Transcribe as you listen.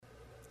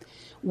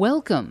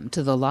Welcome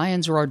to the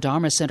Lions Roar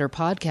Dharma Center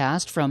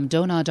podcast from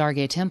Dona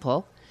Dargay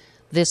Temple.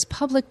 This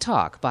public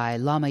talk by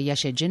Lama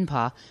Yeshe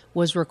Jinpa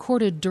was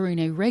recorded during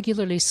a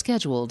regularly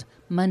scheduled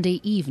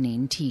Monday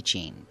evening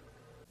teaching.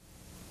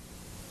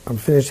 I'm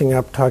finishing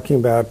up talking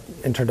about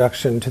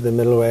Introduction to the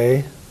Middle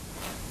Way,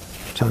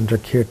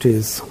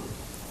 Chandrakirti's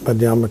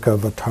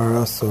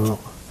Madhyamakavatara. So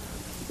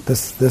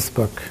this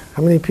book,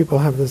 how many people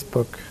have this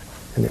book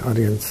in the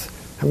audience?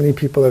 How many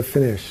people have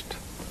finished?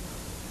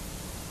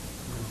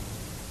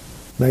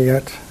 Not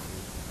yet?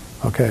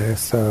 Okay,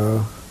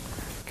 so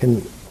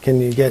can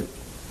you get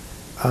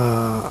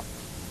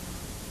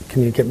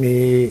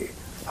me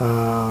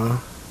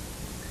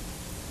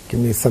give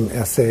me some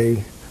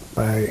essay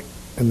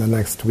in the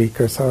next week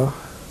or so,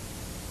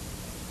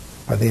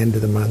 by the end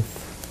of the month,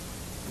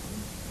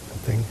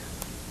 something.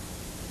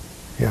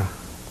 Yeah.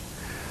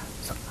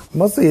 So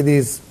mostly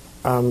these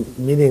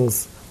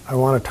meetings, I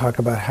want to talk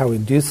about how we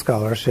do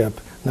scholarship,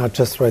 not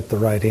just what the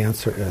right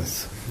answer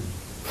is.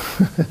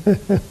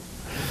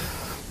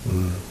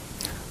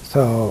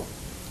 So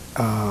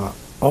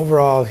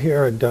overall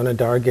here at Dona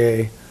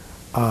Dargay,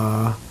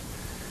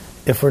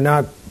 if we're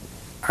not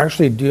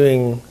actually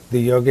doing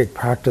the yogic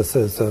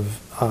practices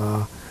of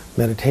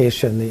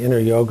meditation, the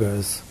inner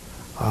yogas,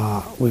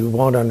 we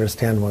won't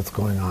understand what's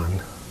going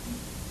on.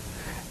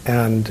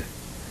 And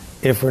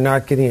if we're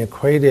not getting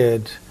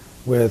acquainted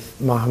with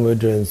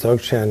Mahamudra and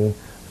Dzogchen,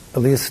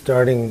 at least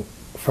starting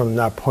from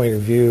that point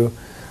of view,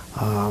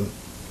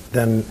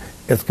 then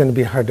it's going to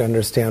be hard to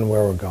understand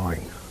where we're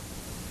going.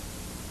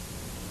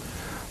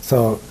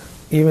 So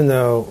even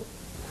though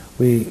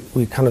we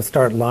kind of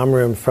start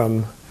Lamrim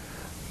from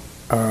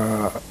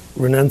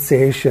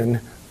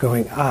renunciation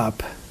going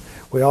up,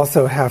 we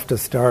also have to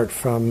start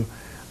from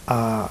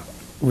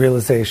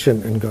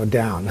realization and go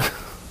down.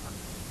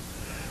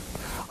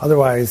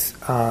 Otherwise,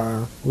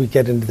 we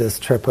get into this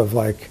trip of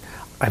like,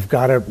 I've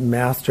got to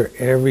master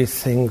every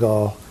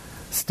single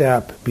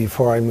step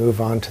before I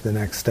move on to the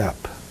next step.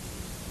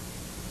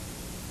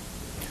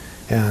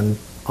 And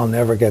I'll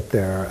never get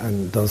there,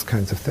 and those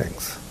kinds of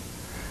things.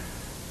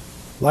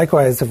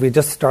 Likewise, if we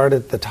just start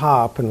at the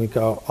top and we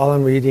go, all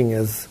I'm reading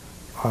is,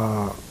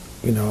 Dzogchen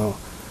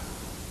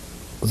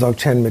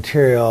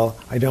material,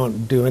 I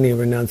don't do any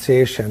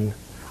renunciation,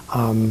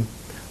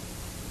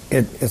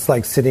 it's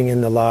like sitting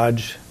in the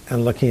lodge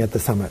and looking at the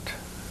summit.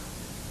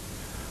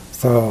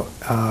 So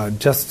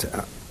just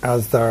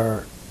as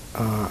our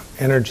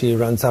energy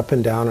runs up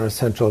and down our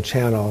central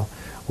channel,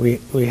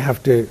 we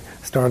have to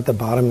start at the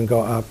bottom and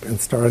go up, and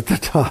start at the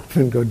top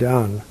and go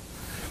down.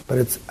 But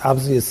it's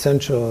absolutely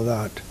essential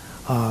that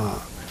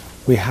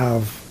we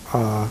have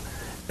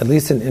at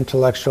least an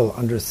intellectual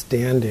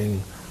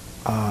understanding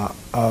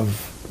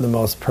of the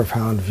most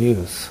profound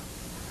views.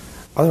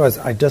 Otherwise,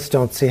 I just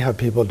don't see how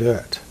people do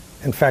it.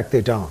 In fact,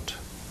 they don't.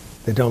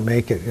 They don't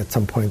make it. At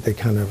some point, they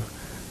kind of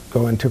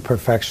go into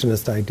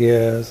perfectionist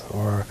ideas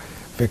or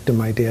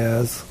victim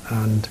ideas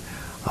and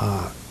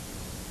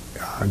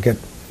get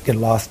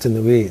lost in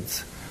the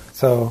weeds.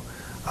 So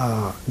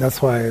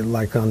that's why,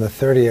 like on the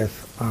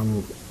 30th,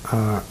 I'm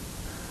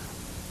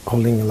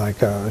holding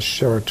like a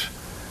short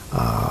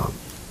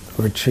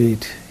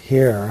retreat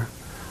here.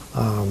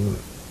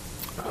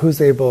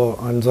 Who's able,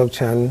 on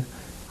Dzogchen,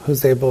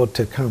 who's able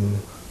to come?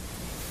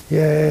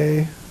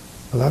 Yay!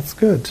 Well, that's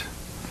good.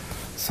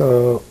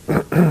 So,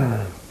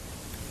 and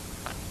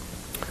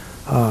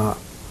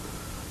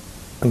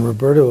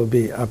Roberta will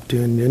be up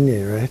doing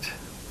Nyunye, right?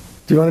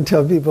 Do you want to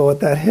tell people what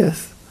that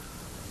is?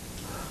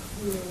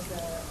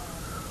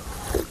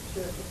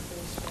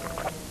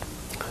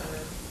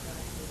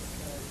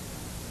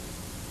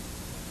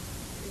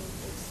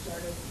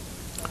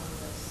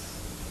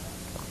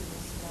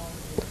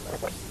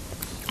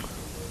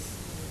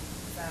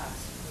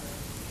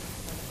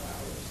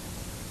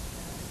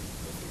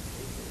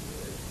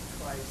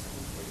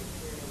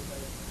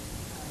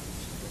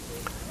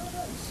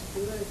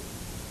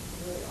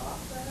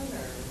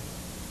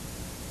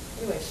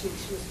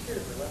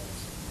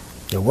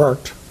 It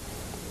worked.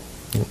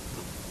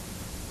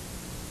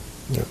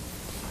 Yeah.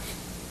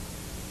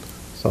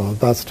 So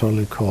that's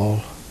totally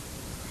cool.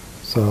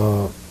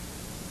 So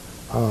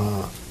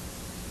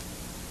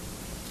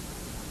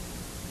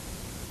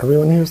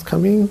everyone here is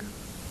coming?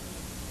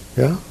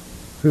 Yeah?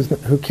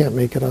 Who can't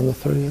make it on the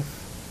 30th?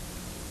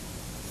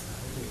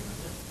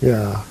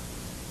 Yeah,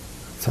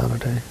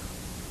 Saturday.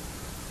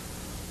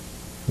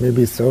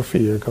 Maybe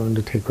Sophie, you're going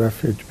to take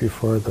refuge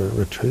before the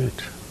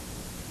retreat.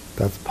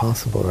 That's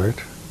possible, right?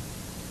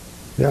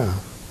 Yeah.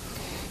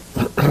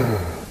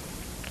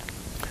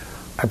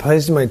 I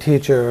pledged to my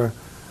teacher,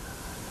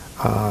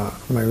 my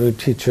root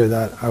teacher,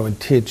 that I would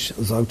teach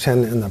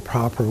Dzogchen in the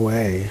proper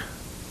way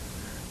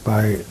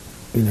by,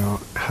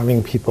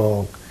 having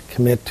people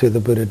commit to the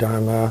Buddha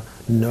Dharma,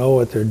 know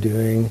what they're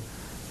doing,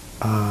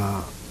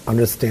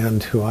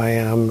 understand who I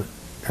am,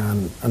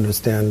 and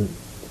understand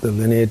the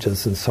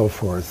lineages and so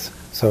forth.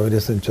 So it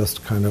isn't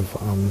just kind of,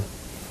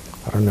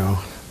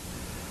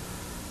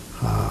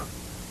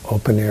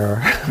 open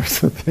air or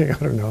something,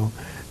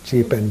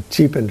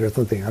 cheapened or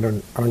something, I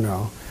don't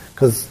know.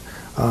 because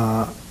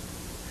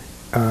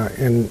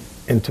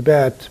in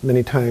Tibet,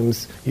 many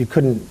times you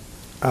couldn't,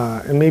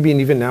 and maybe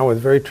even now with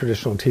very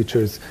traditional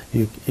teachers,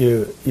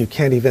 you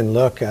can't even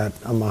look at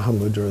a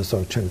Mahamudra or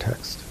Dzogchen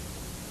text.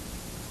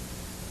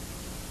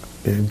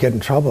 You'd get in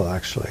trouble,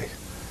 actually.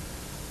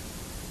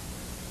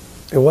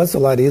 It was a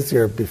lot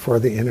easier before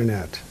the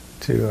internet.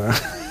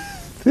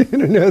 The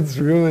internet's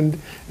ruined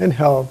and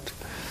helped.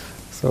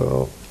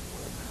 So,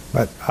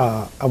 but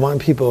I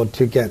want people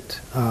to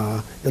get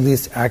at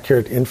least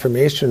accurate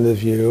information of the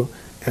view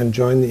and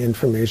join the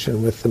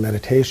information with the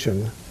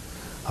meditation,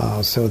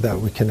 so that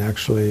we can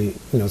actually,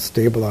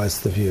 stabilize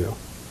the view.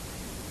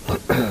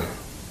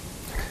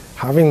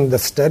 Having the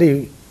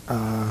study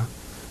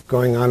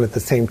going on at the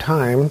same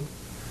time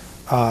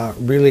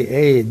really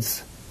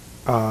aids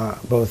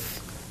both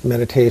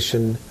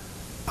meditation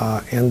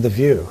and the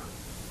view.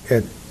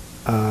 It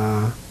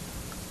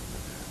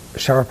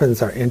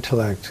sharpens our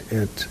intellect.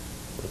 It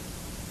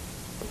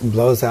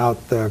blows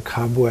out the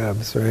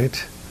cobwebs, right?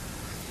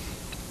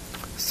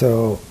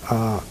 So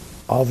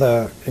all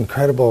the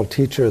incredible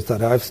teachers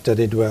that I've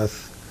studied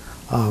with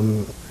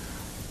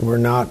were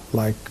not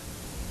like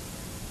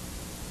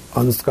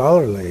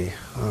unscholarly.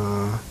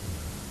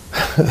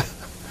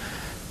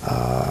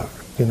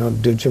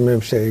 Dujim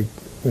Rinpoche,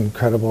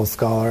 incredible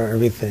scholar,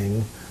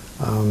 everything.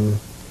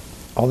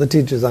 All the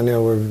teachers I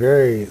know were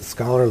very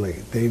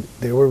scholarly.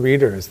 They were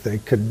readers. They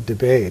could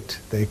debate.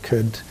 They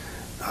could.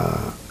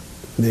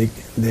 They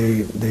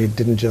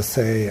didn't just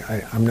say,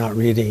 I'm not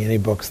reading any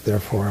books,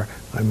 therefore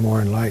I'm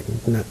more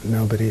enlightened.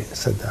 Nobody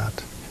said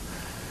that.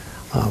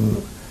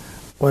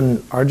 When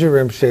Arju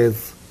Rinpoche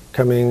is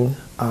coming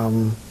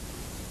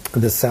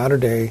this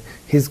Saturday,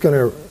 he's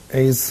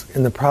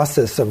in the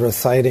process of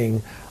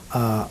reciting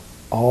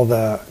all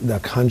the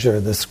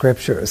kanjur, the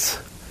scriptures,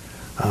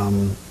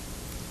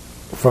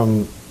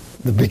 from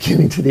the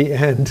beginning to the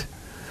end.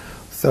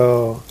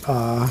 So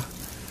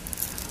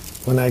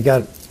when I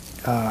got,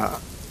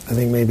 I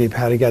think maybe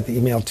Patty got the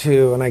email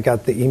too, and I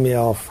got the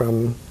email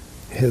from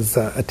his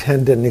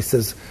attendant, and he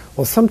says,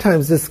 well,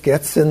 sometimes this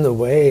gets in the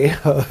way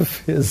of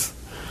his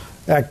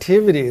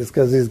activities,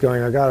 because he's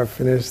going, I got to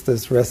finish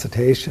this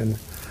recitation.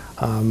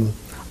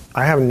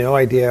 I have no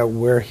idea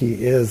where he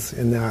is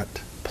in that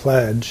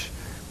pledge,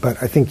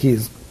 but I think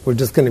we're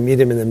just going to meet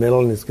him in the middle,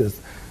 and he's going to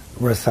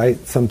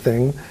recite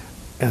something,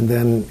 and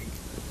then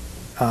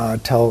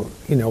tell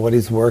what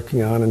he's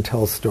working on, and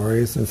tell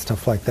stories and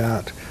stuff like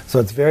that. So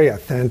it's very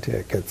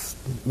authentic. It's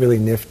really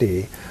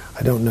nifty.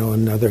 I don't know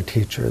another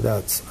teacher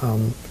that's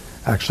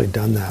actually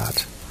done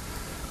that.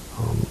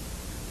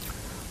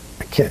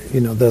 I can't.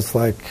 There's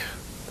like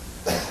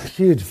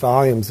huge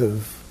volumes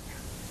of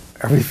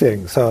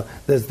everything. So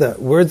there's the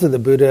words of the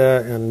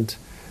Buddha and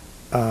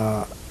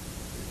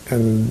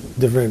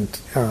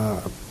different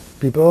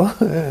people,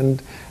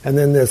 and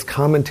then there's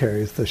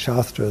commentaries, the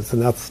Shastras,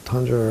 and that's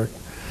Tanjore.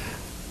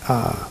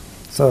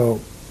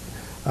 So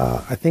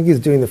I think he's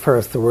doing the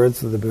first, the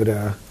words of the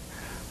Buddha,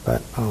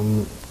 but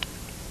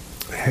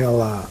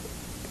he'll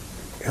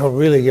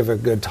really give a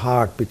good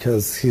talk,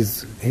 because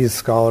he's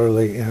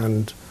scholarly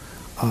and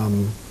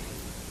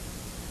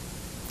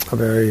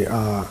very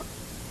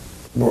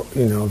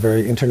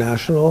very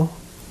international,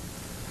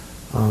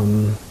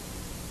 and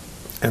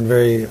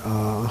very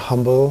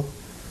humble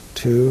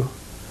too.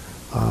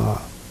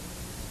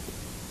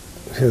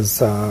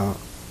 His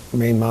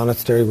main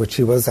monastery, which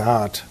he was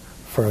at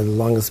for the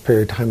longest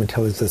period of time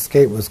until his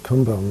escape, was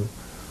Kumbum,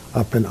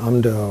 up in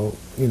Amdo,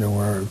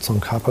 where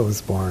Tsongkhapa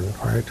was born,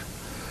 right?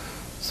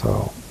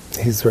 So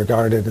he's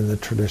regarded in the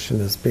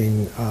tradition as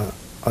being a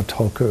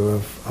tulku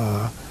of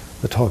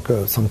the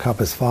tulku of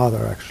Tsongkhapa's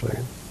father, actually.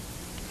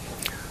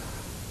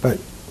 But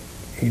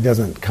he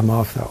doesn't come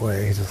off that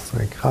way. He's just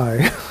like,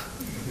 hi.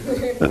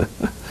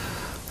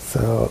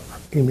 So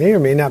he may or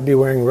may not be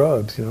wearing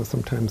robes.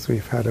 Sometimes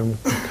we've had him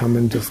come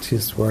and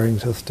he's wearing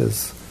just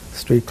his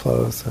street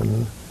clothes,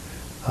 and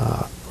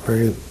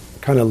very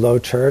kind of low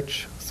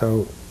church.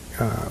 So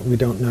we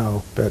don't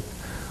know, but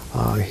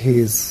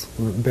he's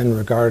been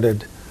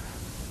regarded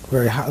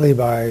very highly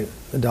by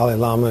the Dalai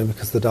Lama,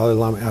 because the Dalai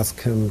Lama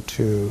asked him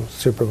to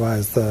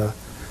supervise the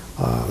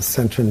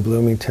center in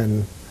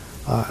Bloomington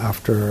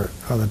after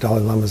the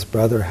Dalai Lama's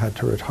brother had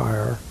to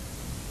retire.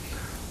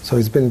 So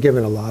he's been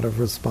given a lot of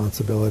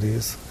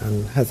responsibilities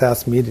and has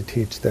asked me to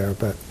teach there,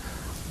 but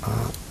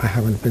I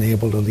haven't been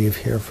able to leave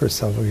here for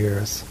several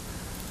years.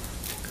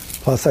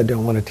 Plus, I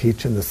don't want to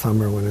teach in the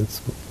summer when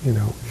it's,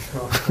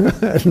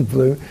 in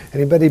bloom.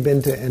 Anybody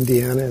been to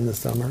Indiana in the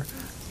summer?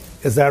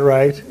 Is that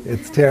right?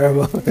 It's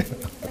terrible.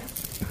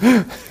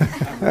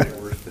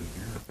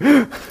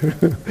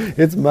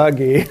 It's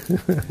muggy.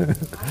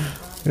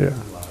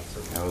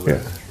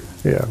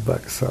 Yeah,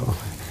 but so,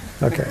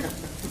 okay.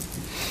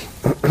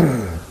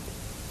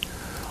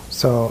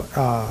 So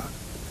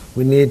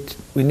we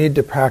need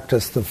to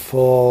practice the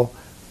full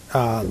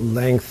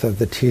length of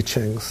the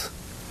teachings,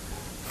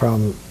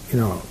 from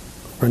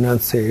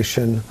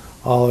renunciation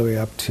all the way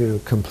up to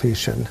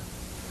completion.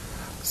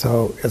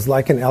 So it's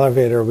like an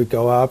elevator. We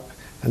go up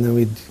and then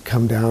we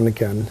come down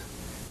again,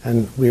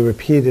 And we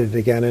repeat it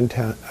again and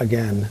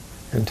again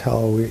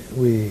until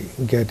we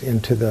get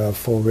into the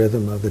full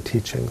rhythm of the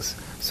teachings,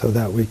 so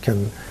that we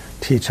can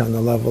teach on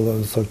the level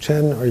of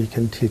Dzogchen, or you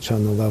can teach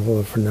on the level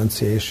of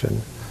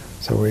renunciation.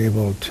 So we're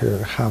able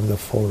to have the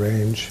full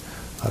range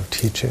of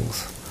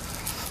teachings.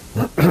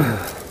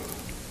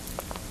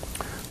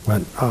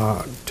 But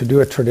to do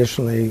it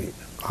traditionally,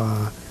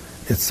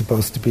 it's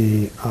supposed to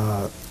be,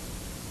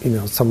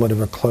 somewhat of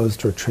a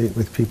closed retreat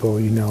with people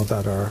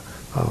that are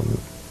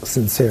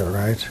sincere,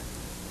 right?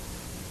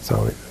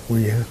 So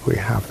we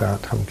have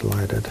that. I'm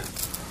delighted.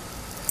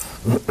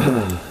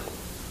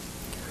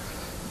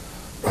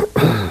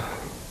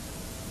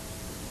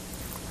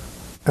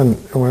 And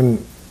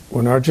when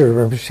Arjuna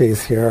Rinpoche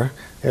is here,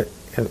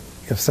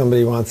 if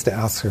somebody wants to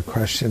ask a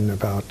question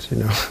about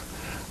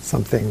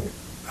something,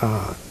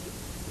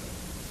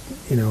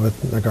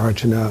 with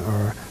Nagarjuna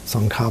or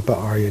Tsongkhapa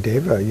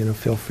Aryadeva,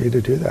 feel free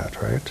to do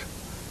that, right?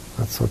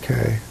 That's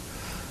okay.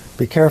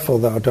 Be careful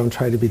though, don't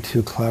try to be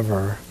too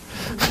clever.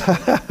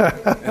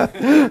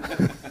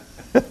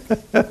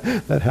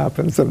 That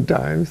happens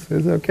sometimes.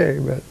 It's okay,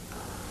 but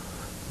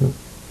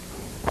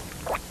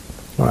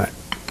all right.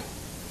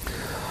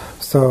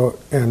 So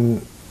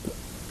in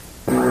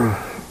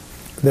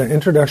the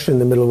introduction,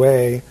 the middle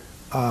way,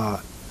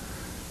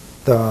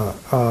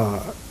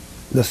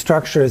 the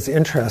structure is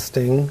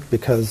interesting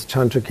because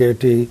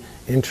Chandrakirti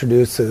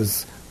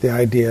introduces the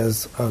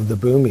ideas of the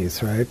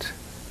Bhumis, right?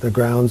 The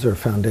grounds or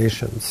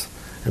foundations.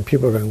 And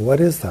people are going,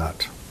 what is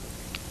that?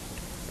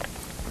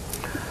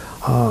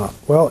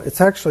 Well,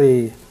 it's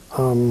actually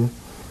a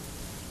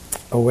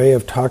way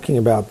of talking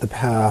about the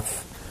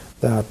path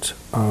that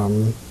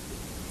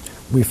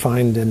we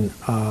find in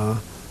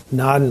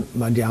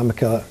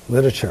non-Madhyamaka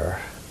literature,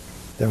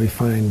 that we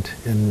find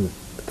in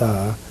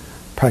the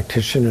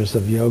practitioners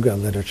of yoga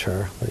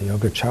literature, the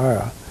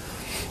Yogacara.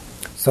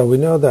 So we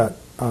know that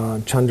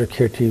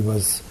Chandrakirti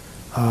was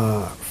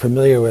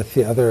familiar with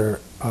the other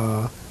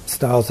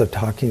styles of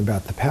talking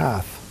about the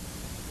path.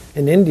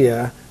 In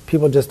India,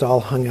 people just all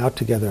hung out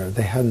together.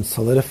 They hadn't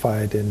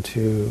solidified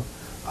into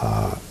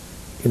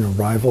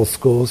rival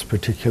schools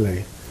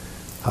particularly.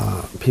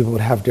 People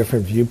would have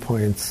different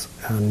viewpoints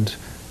and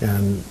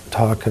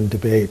talk and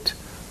debate.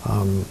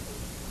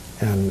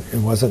 And it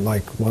wasn't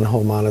like one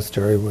whole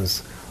monastery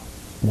was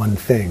one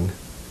thing.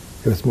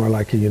 It was more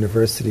like a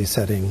university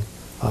setting,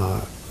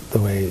 the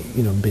way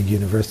big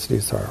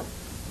universities are.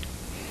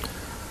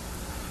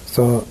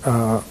 So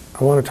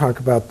I want to talk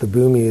about the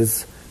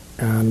Bhumis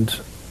and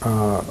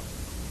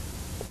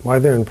why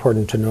they're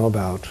important to know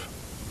about.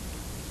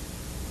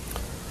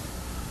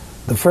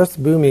 The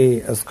first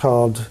Bhumi is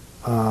called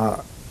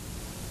the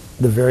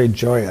very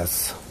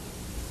joyous.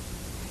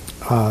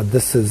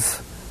 This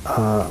is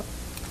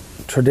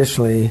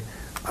traditionally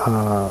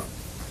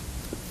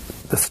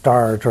the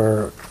start,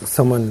 or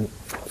someone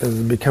is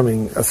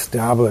becoming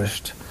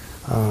established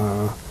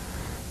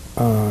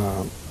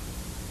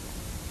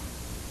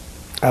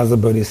as a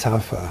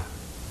bodhisattva.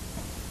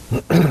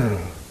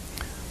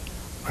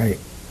 Right.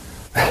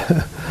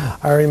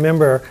 I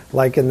remember,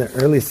 like in the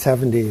early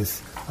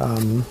 70s,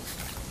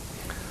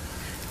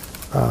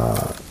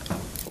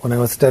 when I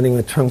was studying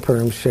with Trungpa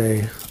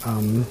Rinpoche,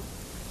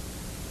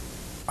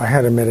 I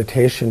had a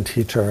meditation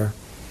teacher,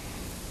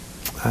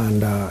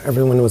 and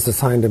everyone was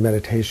assigned a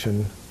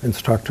meditation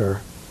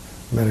instructor,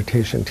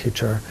 meditation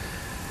teacher.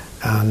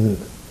 And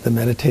the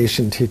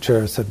meditation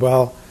teacher said,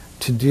 well,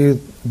 to do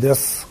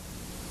this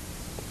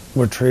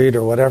retreat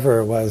or whatever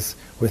it was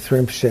with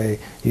Rinpoche,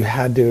 you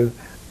had to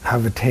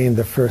have attained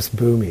the first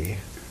Bhumi.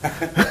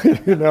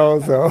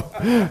 So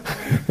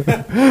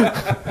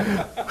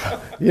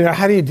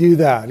how do you do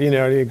that?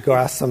 You go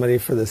ask somebody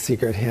for the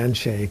secret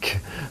handshake,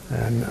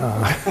 and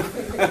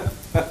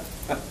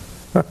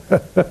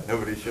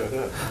nobody showed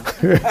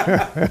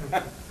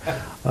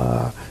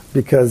up.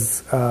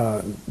 Because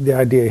the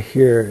idea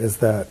here is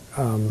that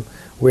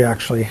we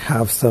actually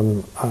have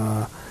some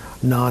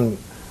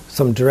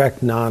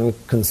direct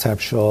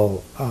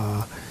non-conceptual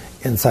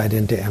insight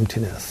into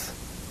emptiness.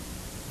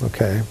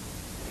 Okay.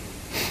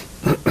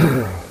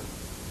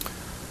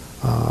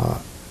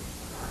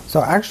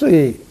 So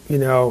actually,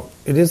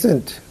 it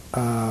isn't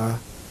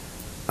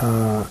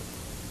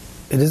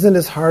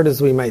as hard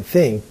as we might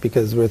think,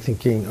 because we're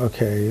thinking,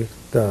 okay,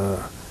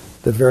 the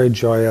very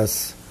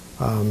joyous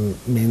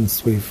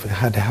means we've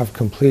had to have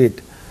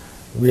complete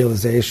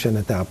realization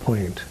at that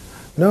point.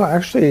 No,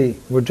 actually,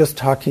 we're just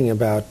talking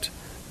about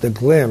the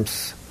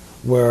glimpse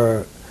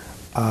where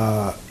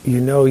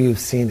you've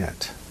seen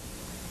it.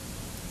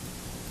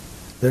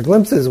 There are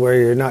glimpses where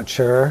you're not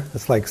sure.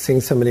 It's like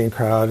seeing somebody in a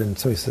crowd and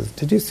somebody says,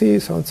 did you see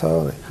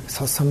so-and-so? And I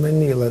saw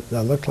somebody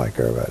that looked like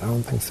her, but I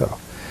don't think so.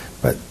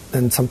 But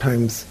then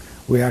sometimes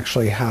we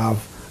actually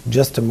have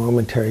just a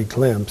momentary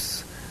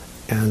glimpse,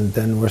 and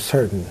then we're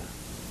certain.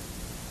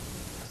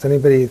 Does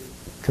anybody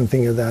can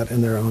think of that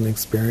in their own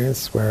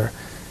experience, where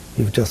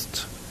you've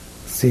just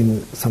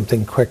seen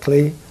something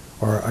quickly,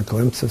 or a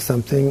glimpse of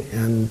something,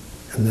 and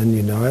then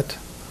you know it?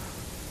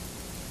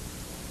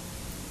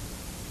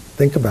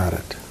 Think about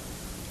it.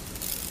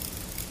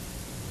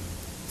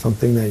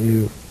 something that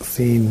you've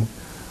seen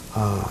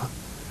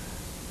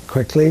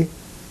quickly,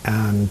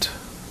 and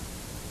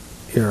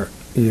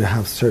you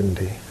have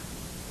certainty.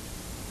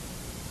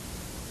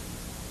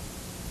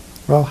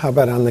 Well, how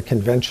about on the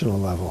conventional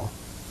level?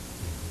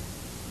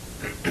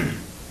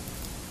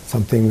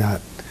 Something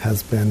that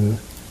has been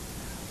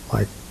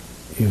like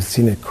you've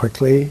seen it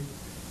quickly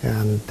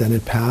and then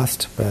it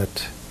passed,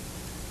 but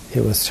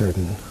it was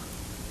certain.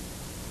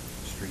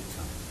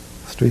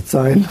 Street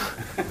sign.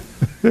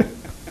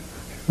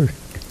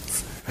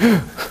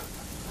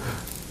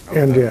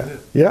 Andrea.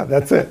 Yeah,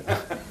 that's it.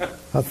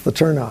 That's the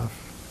turnoff.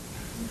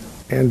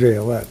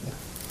 Andrea, what?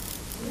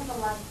 We have a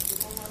lot of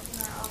people working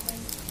in our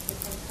office, but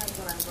sometimes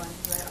when I'm going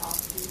through it, I'll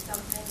see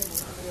something and then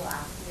somebody will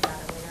ask me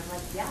about it later. I'm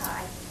like,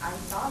 yeah, I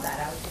saw that.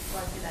 I was just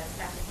going through that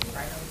stack of paper.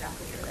 I know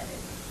exactly where that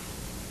is.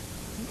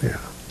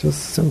 Yeah,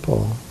 just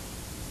simple.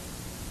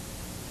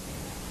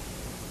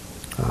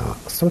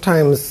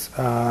 Sometimes,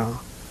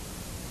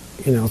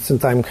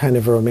 since I'm kind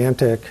of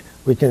romantic,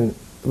 we can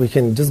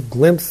just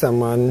glimpse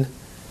someone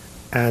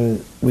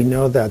and we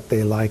know that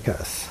they like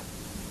us.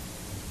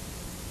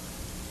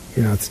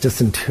 It's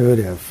just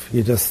intuitive.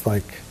 You just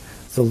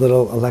it's a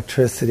little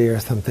electricity or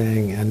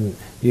something, and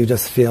you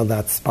just feel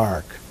that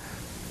spark.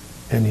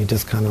 And you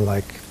just kind of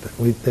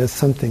there's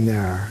something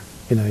there.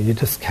 You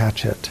just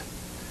catch it.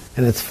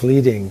 And it's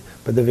fleeting,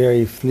 but the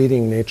very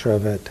fleeting nature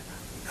of it,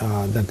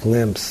 the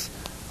glimpse,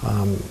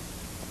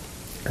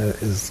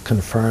 is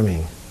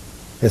confirming.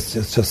 It's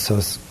just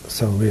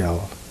so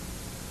real.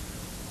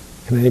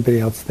 Can anybody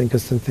else think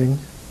of something?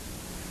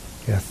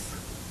 Yes.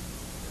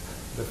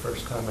 The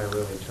first time I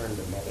really turned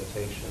to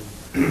meditation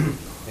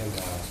in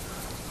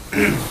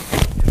between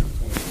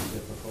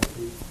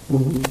difficulty,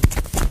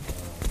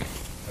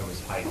 I was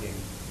hiking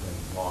and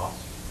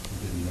lost,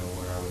 didn't know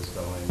where I was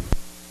going.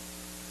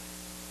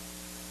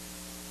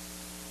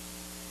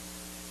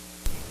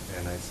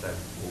 And I said,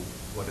 well,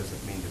 what does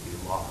it mean to be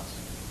lost?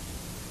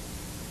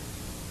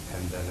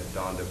 And then it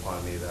dawned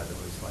upon me that it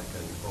was like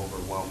an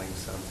overwhelming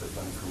sense of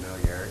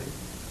unfamiliarity.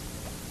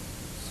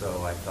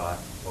 So I thought,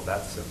 well,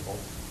 that's simple.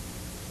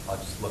 I'll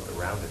just look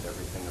around at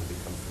everything and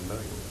become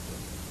familiar with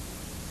it.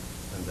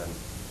 And then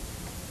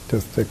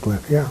just a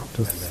glimpse, yeah,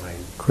 just and then I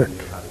quick.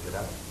 knew how to get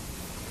out.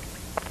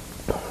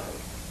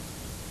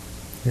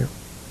 Yeah.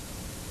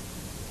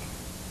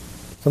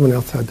 Someone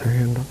else had their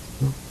hand up.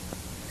 No?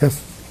 Yes.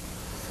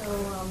 So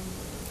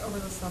over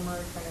the summer,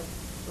 I kind of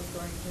was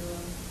going through a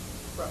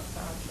rough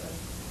patch, and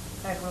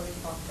I hadn't really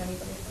talked to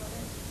anybody about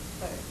it.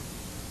 But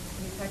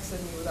he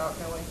texted me without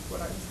knowing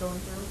what I was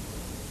going through.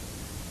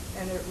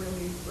 And it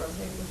really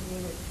resonated with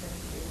me, and it turned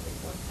to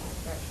one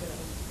connection.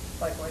 And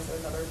likewise,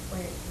 at another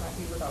point,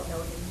 Matthew, without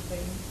knowing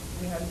anything,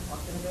 we hadn't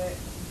talked in a bit.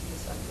 He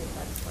just sent me a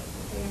text like,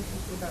 "Hey, I'm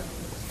thinking about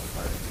doing this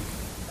part."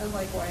 And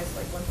likewise,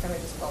 one time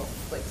I just felt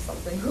like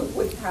something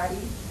with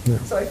Patty,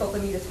 so I felt the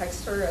need to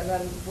text her. And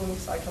then when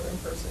we saw each other in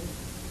person,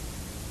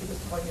 she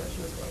was telling me that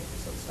she was going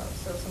through some stuff.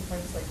 So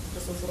sometimes,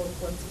 just those little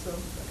glimpses of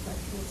a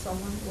connection with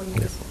someone when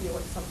you just feel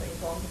like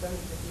something's wrong with them,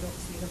 even if you don't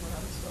see them or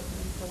haven't spoken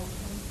to them for a long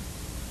time.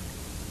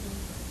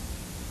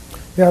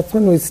 Yeah, it's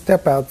when we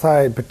step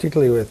outside,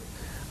 particularly with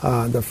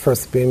the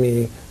first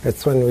Bhumi,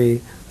 it's when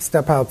we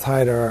step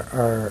outside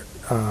our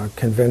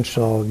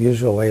conventional,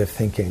 usual way of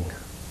thinking.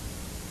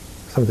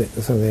 Something.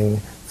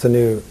 It's a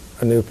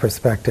new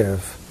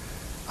perspective.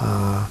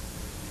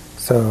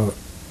 So,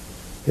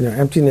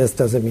 emptiness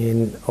doesn't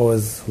mean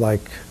always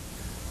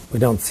we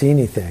don't see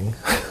anything.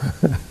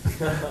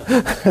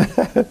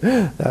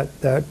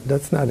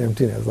 That's not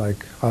emptiness.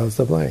 Oh, it's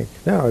a blank.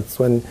 No, it's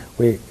when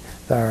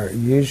our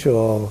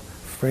usual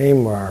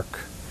framework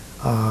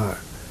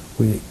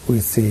we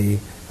see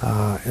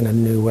in a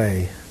new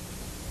way.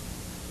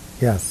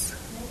 Yes.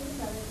 Can I give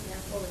another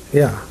example?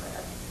 Yeah.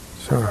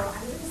 Sure. So I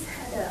was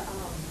at a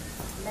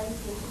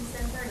meditation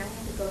center, and I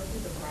had to go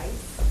through the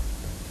rice.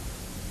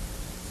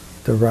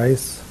 The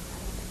rice.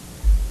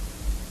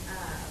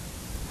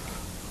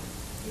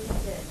 You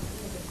had to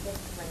pick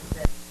like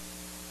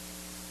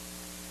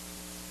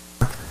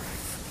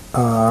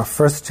this.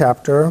 First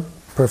chapter,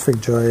 Perfect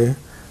Joy.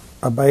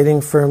 Abiding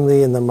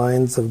firmly in the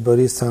minds of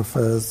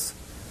bodhisattvas,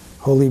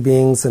 holy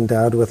beings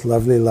endowed with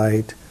lovely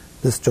light,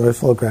 this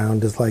joyful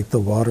ground is like the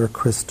water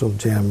crystal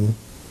gem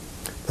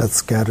that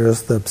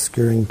scatters the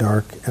obscuring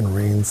dark and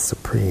reigns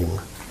supreme.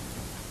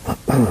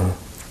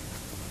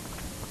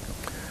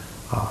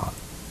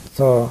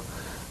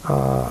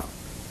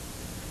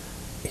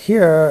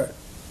 Here,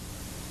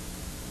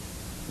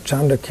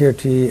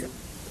 Chandrakirti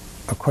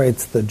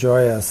equates the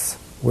joyous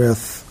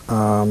with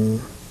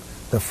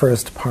the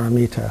first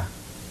paramita.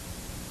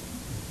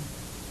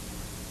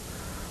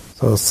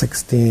 So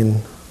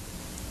 16.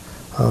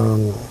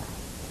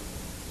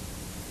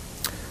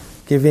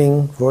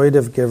 Giving, void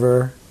of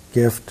giver,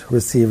 gift,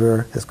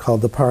 receiver, is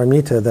called the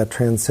paramita that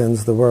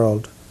transcends the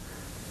world.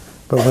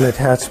 But when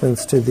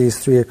attachments to these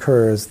three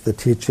occurs, the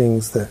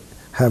teachings that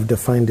have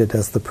defined it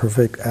as the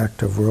perfect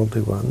act of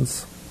worldly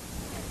ones.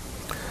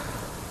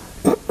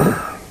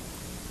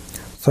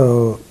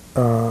 So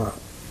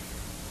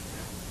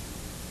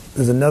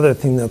there's another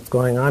thing that's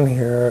going on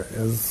here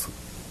is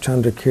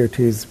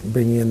Chandrakirti's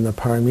bringing in the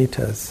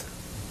paramitas.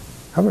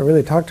 Haven't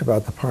really talked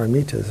about the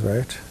paramitas,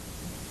 right?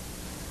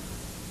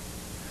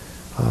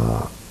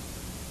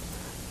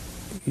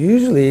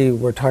 Usually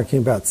we're talking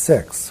about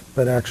 6,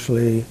 but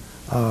actually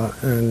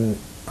in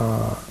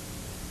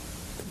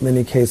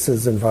many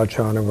cases in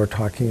Vajrayana we're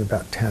talking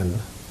about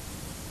 10.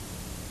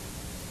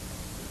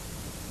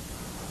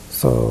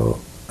 So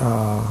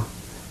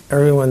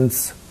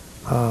everyone's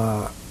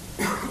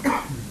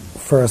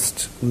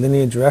first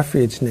lineage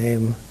refuge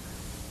name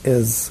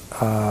is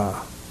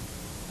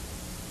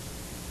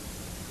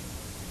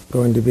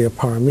going to be a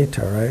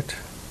paramita, right?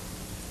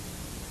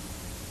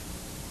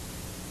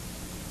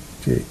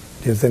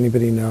 Does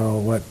anybody know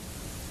what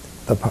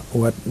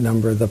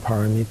number the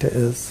paramita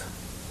is?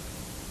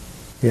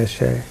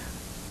 Yeshe?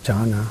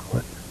 Jana?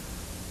 What?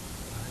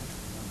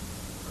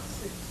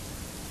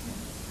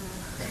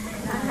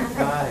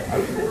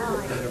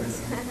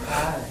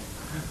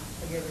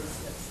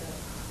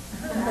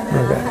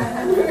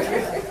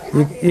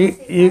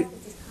 Okay.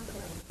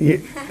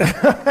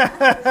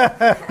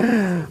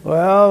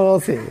 Well, we'll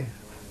see.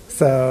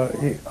 So,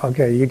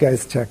 okay, you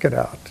guys check it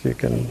out. You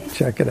can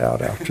check it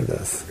out after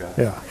this.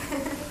 Yeah.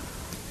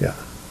 Yeah.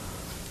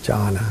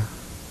 Jhana.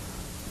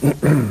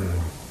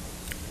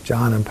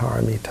 Jhana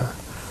paramita.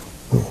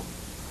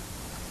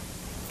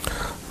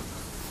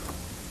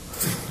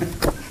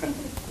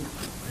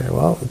 Okay,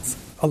 well, it's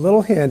a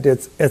little hint,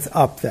 it's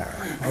up there.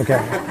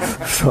 Okay.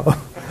 So,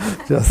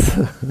 just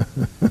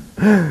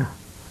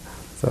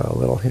so a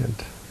little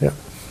hint. Yeah.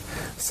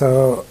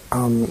 So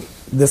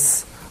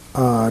this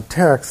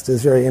text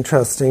is very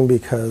interesting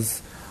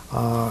because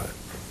for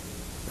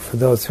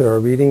those who are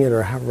reading it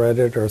or have read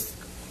it, or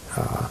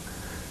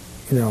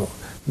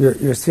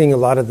you're seeing a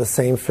lot of the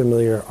same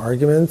familiar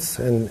arguments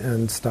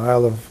and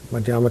style of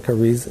Madhyamaka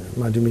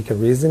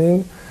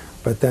reasoning,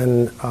 but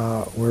then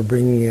we're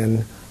bringing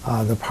in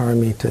the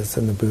paramitas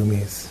and the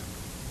bhumis.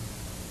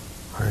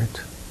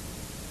 Right?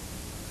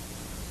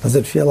 Does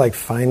it feel like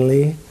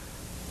finally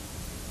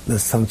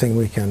there's something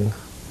we can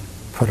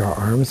put our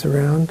arms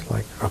around?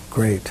 Like, oh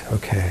great,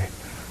 okay.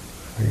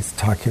 He's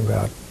talking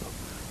about,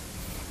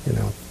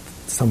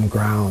 some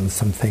grounds,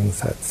 some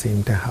things that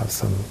seem to have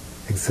some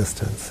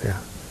existence. Yeah.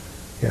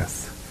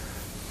 Yes.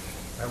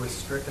 I was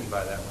stricken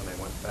by that when I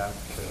went back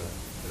to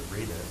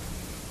read it.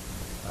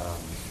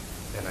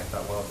 And I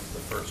thought, well, it's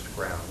the first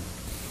ground,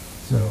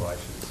 so I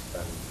should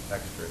spend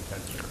extra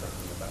attention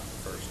thinking about the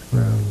first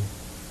ground.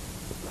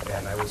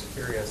 And I was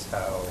curious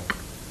how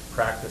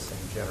practicing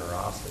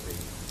generosity,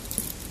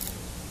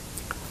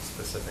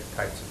 specific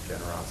types of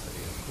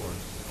generosity, of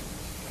course,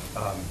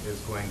 is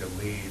going to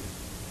lead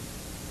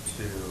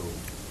to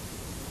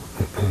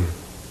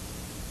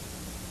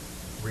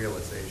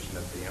realization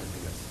of the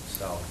emptiness of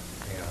self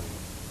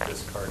and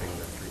discarding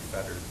the 3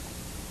 fetters.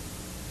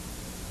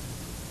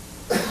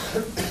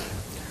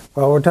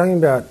 Well, we're talking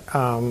about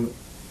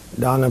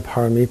dana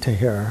paramita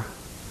here,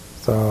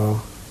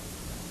 so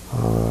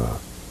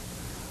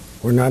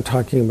we're not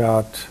talking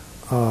about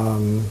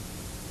I'm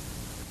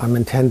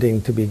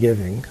intending to be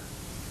giving,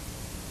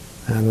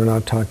 and we're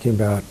not talking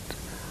about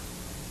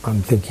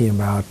I'm thinking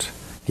about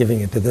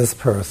giving it to this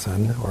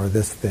person or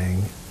this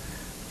thing,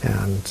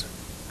 and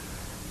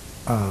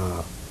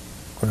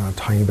we're not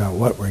talking about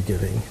what we're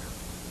giving.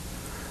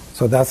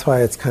 So that's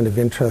why it's kind of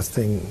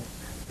interesting.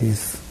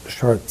 These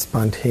short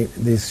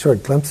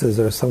glimpses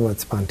are somewhat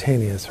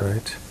spontaneous,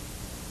 right?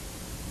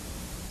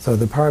 So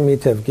the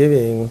paramita of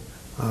giving,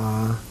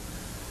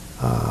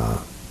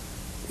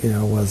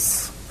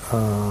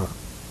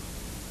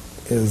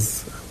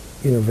 is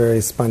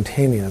very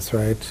spontaneous,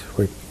 right?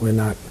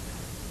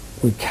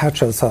 We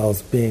catch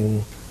ourselves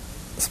being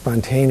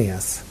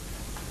spontaneous.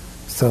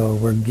 So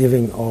we're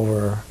giving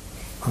over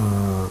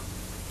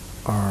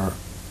our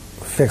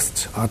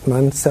fixed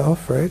Atman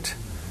self, right,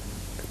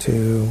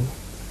 to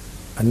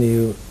a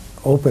new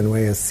open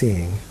way of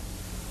seeing.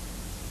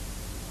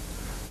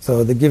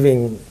 So the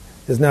giving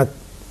is not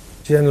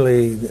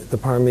generally, the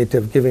paramita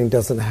of giving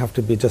doesn't have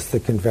to be just the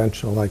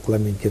conventional, like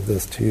let me give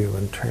this to you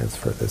and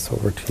transfer this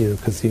over to you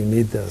because you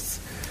need this.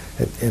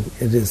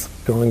 It is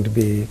going to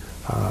be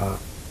a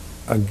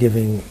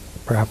giving,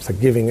 perhaps a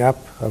giving up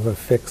of a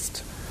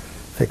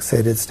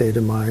fixated state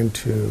of mind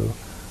to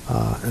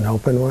an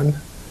open one.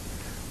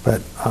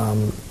 But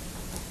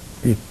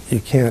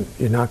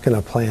you're not going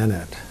to plan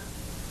it.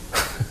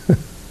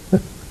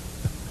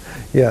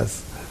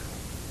 Yes.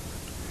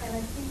 And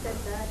I think that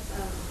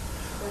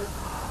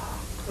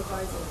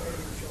provides a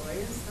greater joy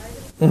inside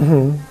it.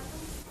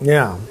 Mm-hmm.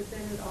 Yeah. But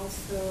then it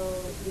also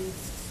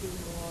leads to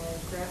more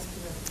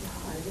grasping of,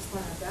 I just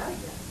want to have that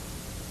again,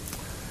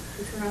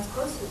 which we're not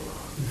supposed to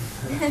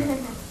do.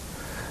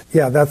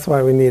 Yeah, that's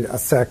why we need a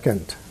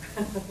second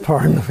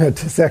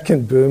paramita, a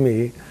second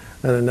bhumi,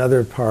 and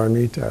another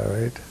paramita,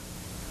 right?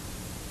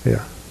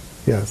 Yeah.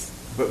 Yes.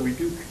 But we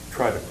do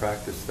try to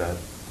practice that,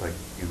 like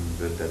in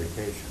the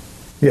dedication.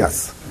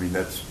 Yes. I mean,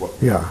 that's what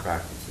we're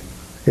practicing.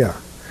 Yeah.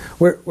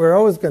 We're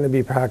always going to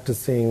be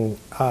practicing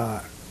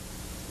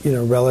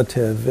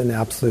relative and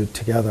absolute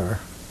together.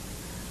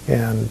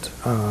 And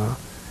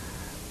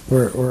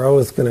we're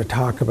always going to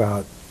talk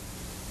about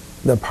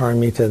the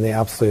paramita and the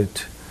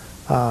absolute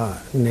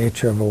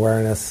nature of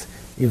awareness,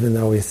 even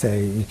though we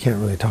say you can't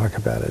really talk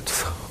about it.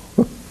 So,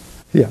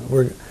 yeah,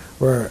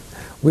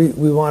 we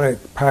want to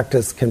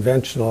practice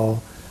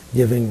conventional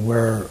giving,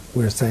 where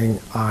we're saying,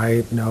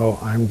 I know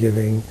I'm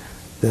giving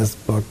this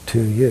book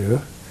to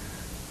you,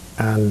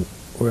 and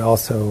we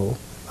also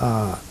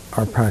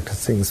are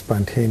practicing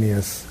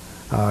spontaneous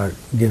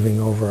giving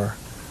over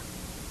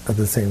at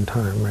the same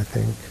time, I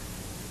think.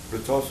 But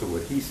it's also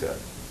what he said.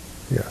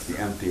 Yes. The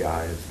empty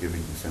eye is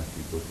giving this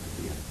empty book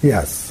to the end.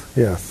 Yes,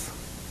 yes.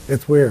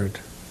 It's weird.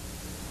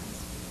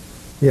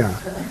 Yeah.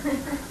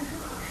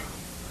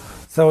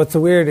 So it's a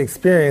weird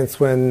experience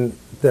when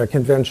the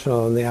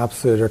conventional and the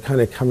absolute are kind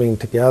of coming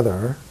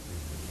together.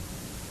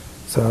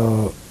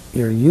 So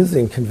you're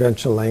using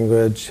conventional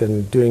language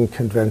and doing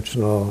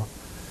conventional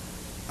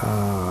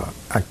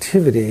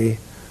activity,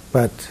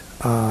 but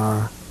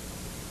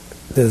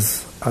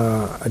there's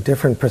a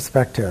different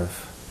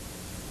perspective.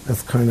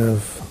 That's kind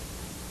of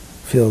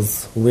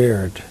feels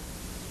weird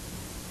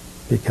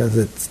because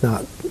it's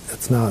not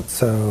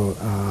so.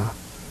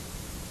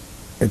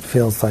 It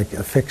feels like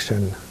a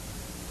fiction.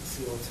 It's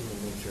the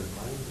ultimate nature of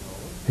mind,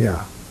 though.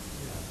 Yeah.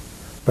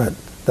 But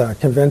the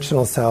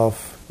conventional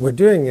self, we're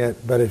doing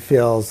it, but it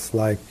feels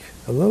like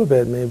a little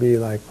bit maybe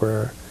like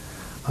we're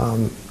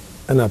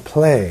in a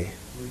play.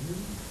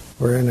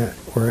 Mm-hmm.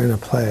 We're in a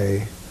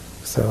play,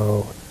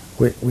 so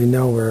we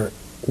know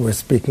we're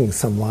speaking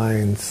some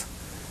lines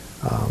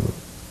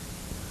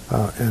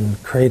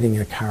and creating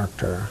a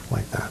character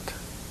like that.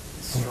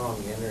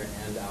 Strong inner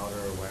and outer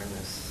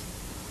awareness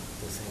at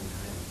the same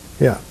time.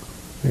 Yeah,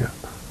 yeah.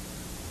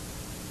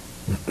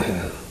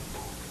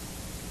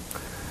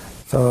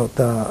 So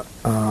the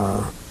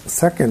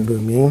second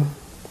Bhumi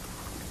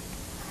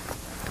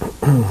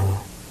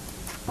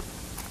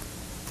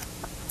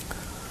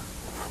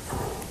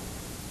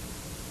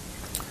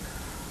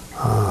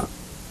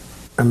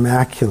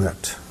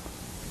immaculate.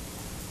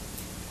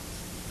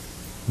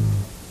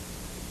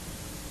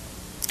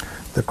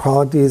 The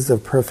qualities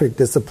of perfect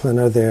discipline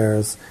are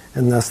theirs,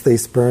 and thus they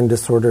spurn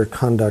disordered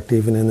conduct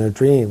even in their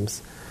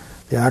dreams.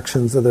 The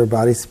actions of their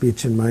body,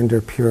 speech, and mind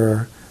are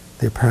pure.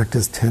 They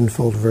practice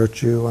tenfold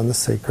virtue on the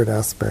sacred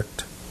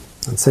aspect,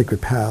 on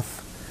sacred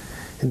path.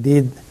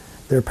 Indeed,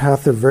 their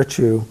path of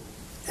virtue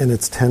in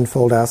its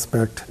tenfold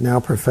aspect, now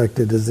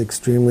perfected, is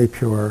extremely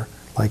pure,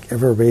 like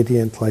ever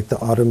radiant like the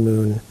autumn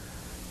moon.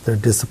 Their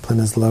discipline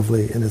is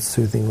lovely in its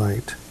soothing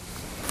light.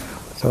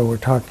 So we're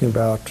talking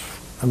about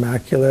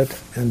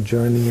immaculate and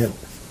joining it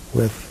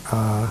with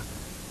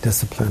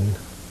discipline.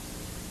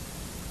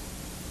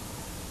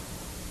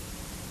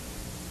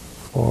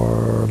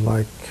 For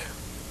like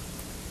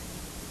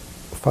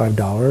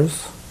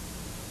 $5,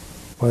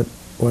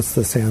 what's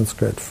the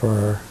Sanskrit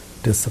for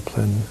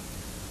discipline?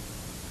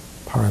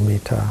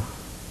 Paramita.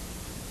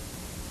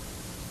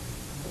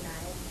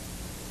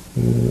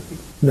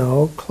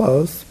 No,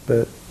 close,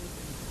 but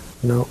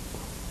no.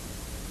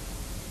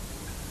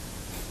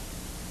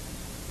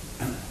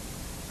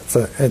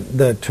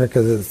 The trick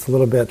is it's a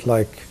little bit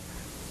like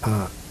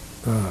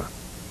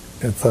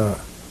it's a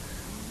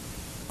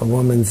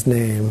woman's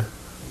name,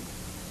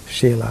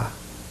 Sila.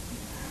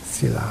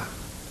 So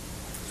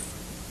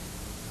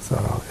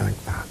like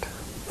that.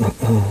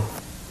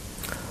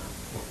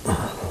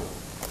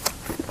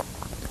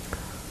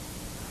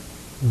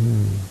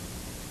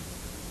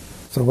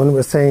 So when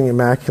we're saying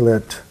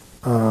immaculate,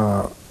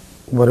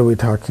 what are we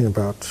talking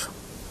about?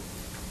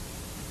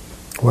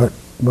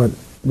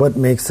 What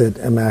makes it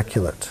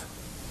immaculate?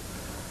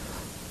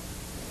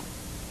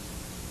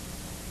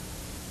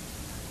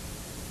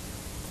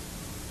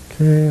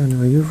 Okay, I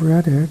know you've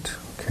read it.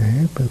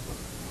 Okay, but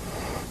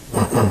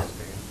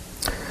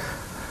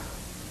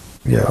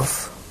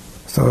yes.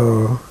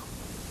 So,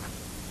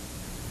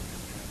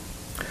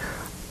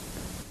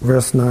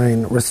 verse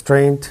 9,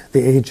 restraint,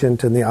 the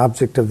agent and the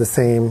object of the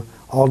same,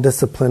 all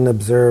discipline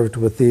observed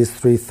with these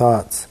three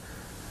thoughts,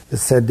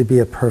 is said to be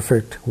a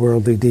perfect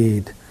worldly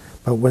deed.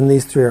 But when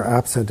these three are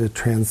absent, it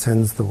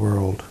transcends the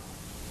world.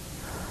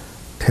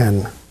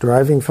 10.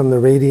 Deriving from the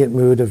radiant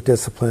mood of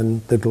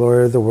discipline, the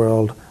glory of the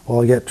world,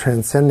 while yet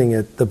transcending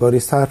it, the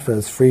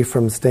bodhisattvas, free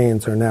from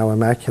stains, are now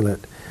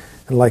immaculate.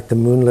 And like the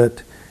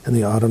moonlit in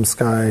the autumn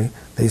sky,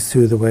 they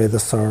soothe away the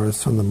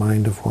sorrows from the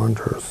mind of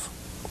wanderers.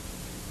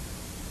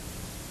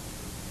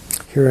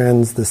 Here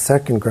ends the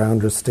second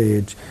grounder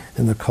stage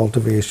in the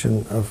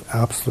cultivation of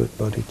absolute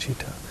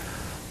bodhicitta.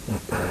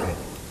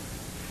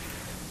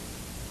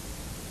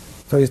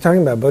 So he's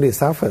talking about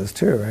bodhisattvas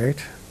too,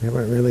 right?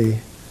 We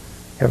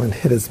haven't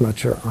hit as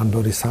much on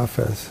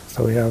bodhisattvas.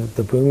 So we have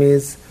the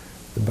bhumis,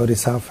 the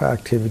bodhisattva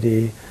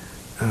activity,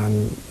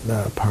 and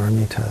the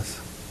paramitas.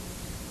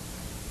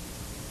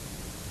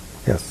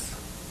 Yes?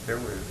 There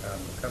were a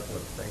couple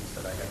of things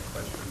that I had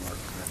question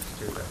marks next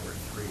to that were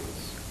threes.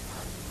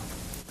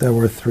 There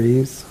were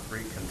threes?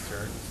 3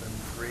 concerns and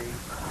 3.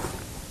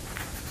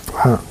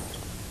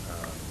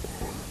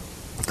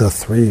 the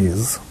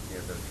threes. Yeah,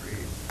 the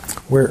threes.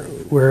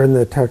 Where in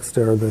the text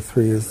are the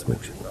threes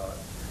mentioned?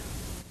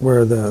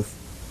 Where are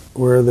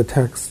the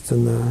texts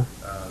in the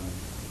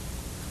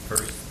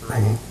Verse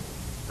 3,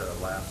 the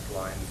last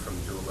line from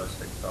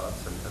dualistic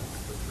thoughts and hence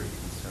the three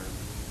concerns.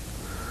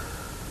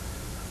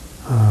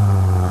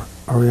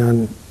 Are we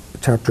on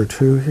chapter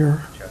 2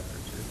 here? Chapter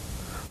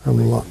 2.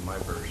 In my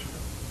version.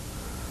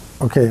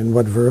 Okay, and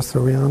what verse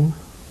are we on?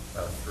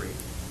 3.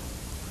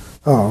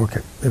 Oh,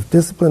 okay. If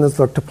discipline is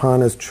looked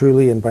upon as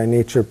truly and by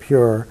nature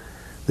pure,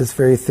 this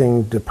very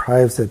thing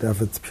deprives it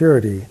of its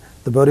purity.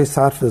 The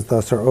bodhisattvas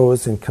thus are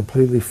always and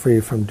completely free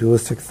from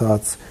dualistic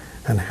thoughts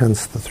and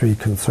hence the three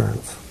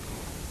concerns.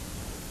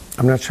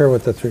 I'm not sure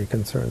what the three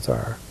concerns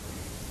are,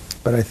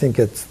 but I think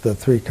it's the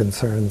three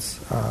concerns,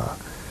 are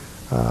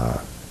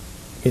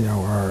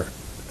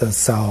the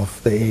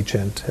self, the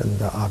agent, and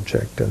the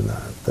object, and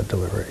the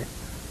delivery.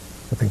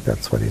 I think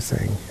that's what he's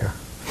saying, yeah.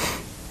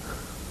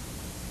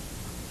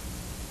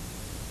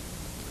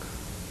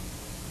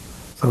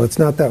 So it's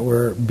not that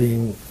we're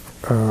being,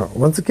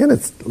 once again,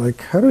 it's like,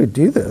 how do we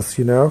do this,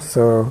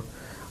 So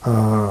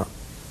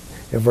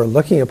if we're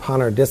looking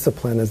upon our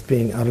discipline as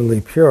being utterly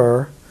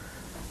pure,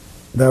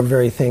 that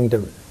very thing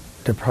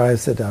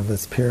deprives it of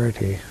its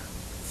purity.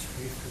 It's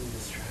free from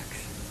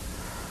distraction.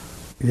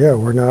 Yeah,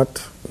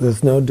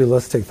 there's no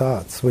dualistic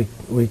thoughts. We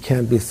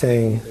can't be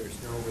saying...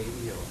 There's no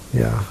radio.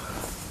 Yeah.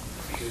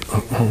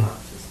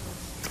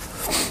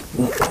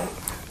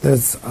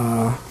 There's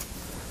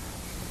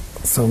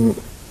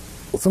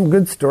some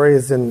good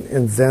stories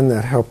in Zen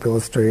that help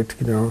illustrate,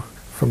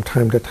 from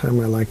time to time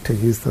I like to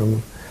use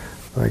them,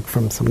 like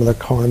from some of the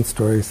koan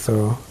stories.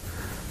 So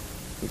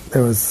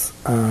there was...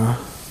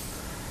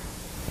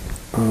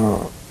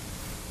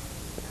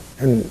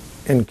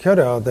 in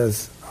Kyoto,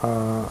 there's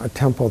a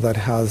temple that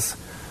has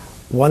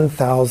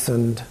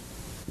 1,000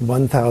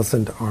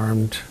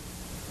 armed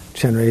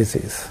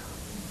Chenrezis.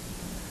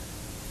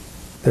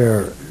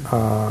 They're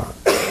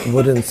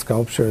wooden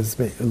sculptures,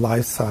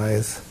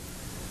 life-size.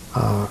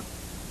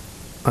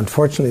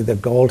 Unfortunately, the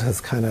gold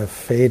has kind of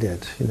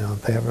faded.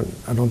 They haven't.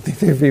 I don't think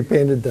they've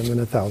repainted them in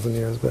 1,000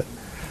 years, but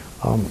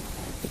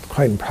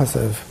quite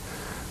impressive.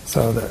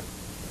 So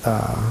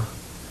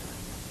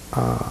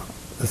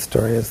the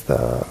story is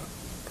the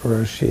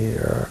Roshi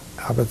or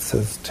abbot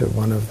says to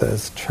one of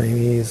those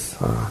trainees,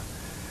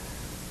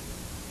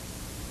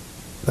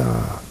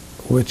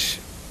 which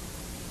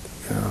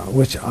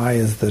eye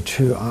is the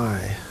true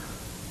eye?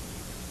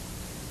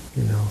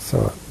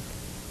 So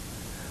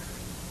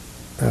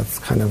that's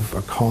kind of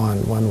a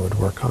koan one would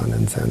work on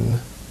in Zen.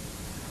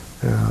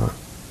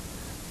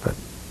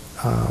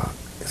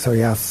 So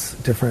he asks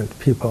different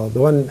people. The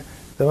one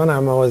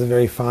I'm always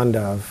very fond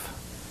of,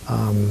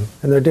 and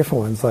there are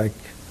different ones, like,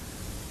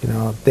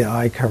 the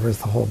eye covers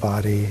the whole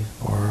body,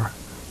 or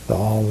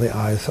all the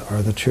eyes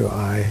are the true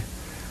eye.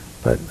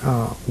 But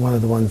one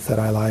of the ones that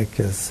I like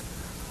is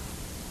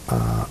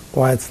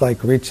why it's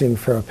like reaching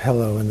for a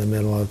pillow in the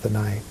middle of the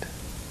night.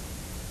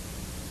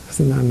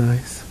 Isn't that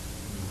nice?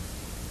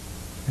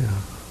 Yeah.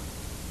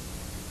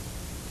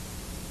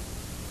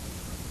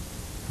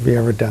 Have you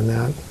ever done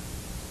that?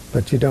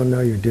 But you don't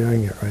know you're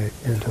doing it, right?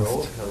 You're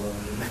just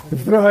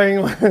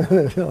throwing one in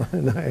the middle of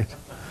the night.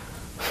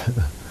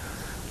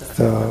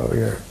 So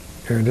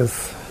you're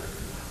just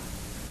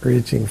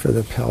reaching for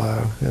the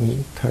pillow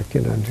and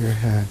tucking it under your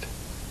head.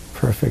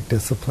 Perfect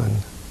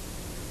discipline.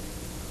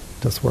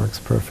 Just works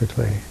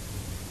perfectly.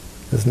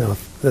 There's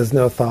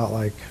no thought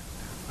like,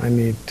 I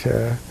need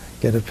to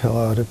get a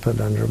pillow to put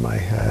under my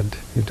head.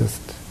 You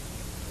just,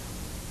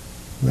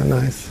 isn't that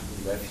nice?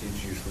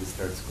 Refuge usually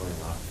starts going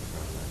off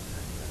around that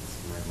time.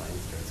 That's my mind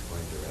starts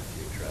going to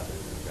refuge rather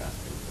than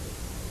grasping for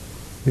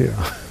it.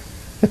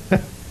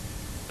 Yeah.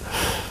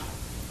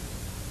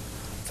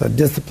 So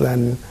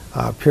discipline,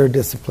 pure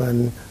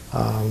discipline.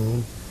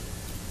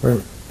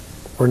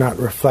 We're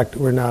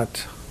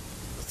not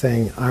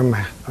saying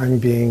I'm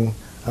being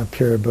a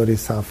pure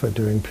bodhisattva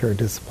doing pure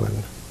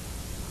discipline.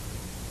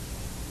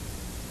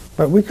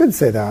 But we could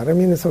say that. I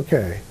mean, it's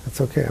okay. It's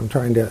okay. I'm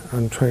trying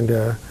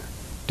to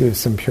do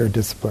some pure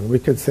discipline. We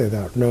could say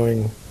that,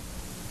 knowing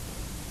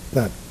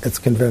that it's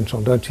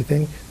conventional, don't you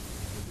think?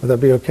 Would that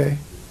be okay?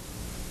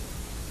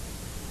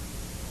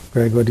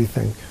 Greg, what do you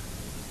think?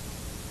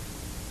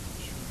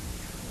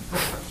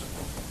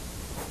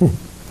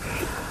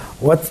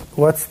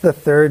 What's the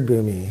third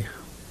Bhumi?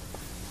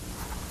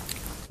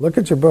 Look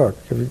at your book.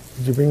 Did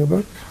you bring a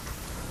book?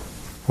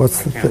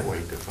 What's the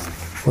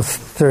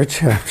third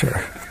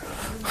chapter?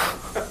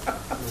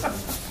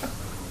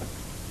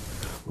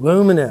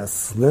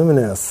 Luminous.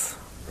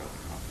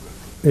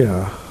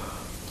 Yeah,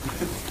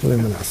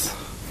 luminous.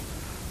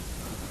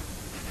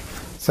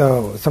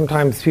 So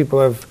sometimes people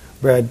have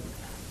read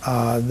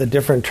the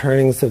different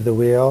turnings of the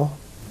wheel.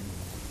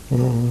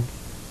 Mm-hmm.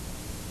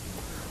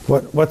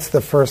 What's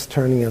the first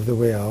turning of the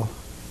wheel?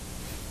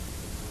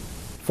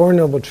 Four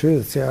Noble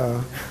Truths,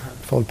 yeah,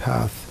 Fold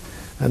Path.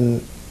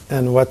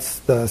 And what's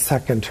the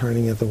second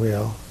turning of the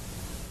wheel?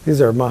 These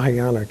are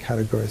Mahayana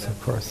categories,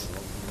 of course.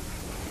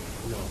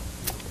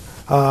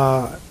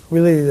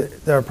 really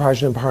the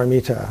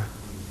prajnaparamita,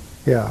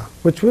 yeah,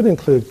 which would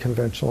include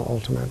conventional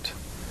ultimate.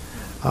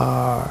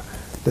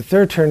 The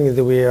third turning of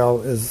the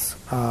wheel is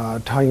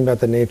talking about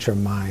the nature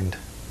of mind,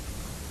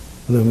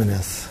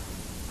 luminosity.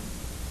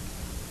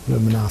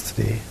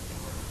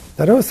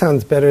 That always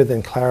sounds better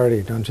than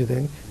clarity, don't you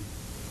think?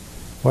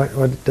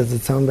 What does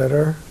it sound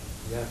better?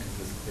 Yeah,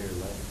 because it's clear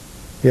light.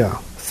 Yeah,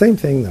 same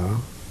thing though.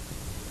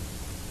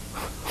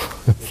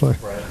 It's like,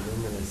 bright,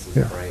 luminous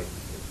is bright.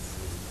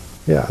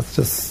 Yeah, it's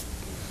just.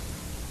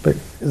 But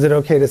is it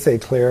okay to say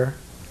clear?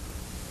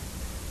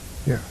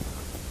 Yeah.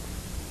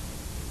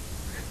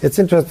 It's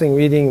interesting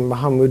reading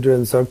Mahamudra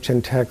and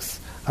Dzogchen texts.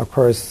 Of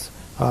course,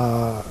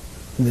 the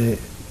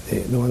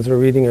ones we're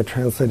reading are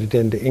translated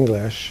into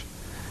English,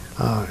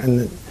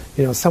 and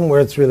some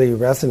words really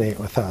resonate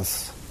with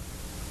us.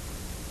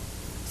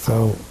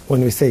 So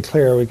when we say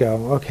clear, we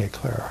go, okay,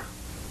 clear.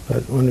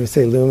 But when we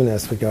say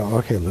luminous, we go,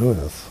 okay,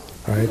 luminous,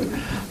 right?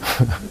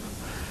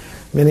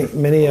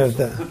 many of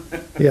the,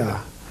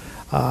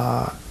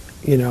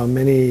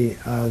 many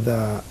of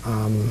the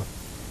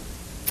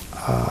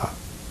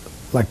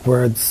like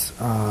words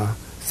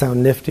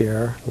sound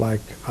niftier,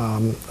 like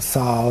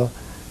sal,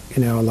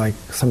 like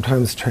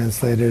sometimes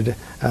translated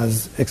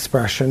as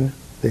expression.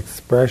 The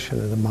expression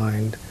of the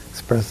mind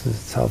expresses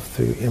itself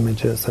through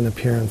images and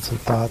appearance and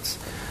thoughts.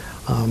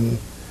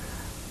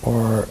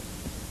 Or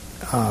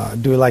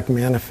do we like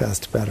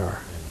manifest better?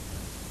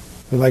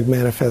 We like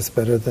manifest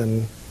better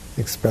than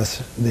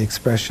the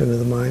expression of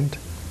the mind?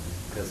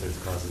 Because there's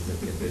causes and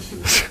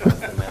conditions for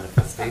the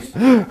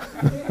manifestation.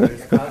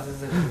 There's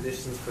causes and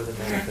conditions for the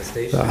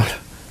manifestation.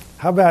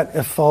 How about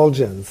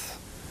effulgence?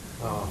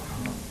 Oh.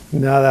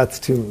 No,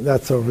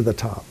 that's over the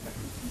top.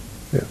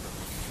 Yeah.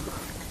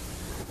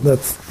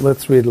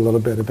 Let's read a little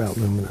bit about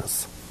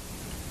luminous.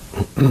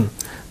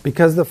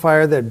 Because the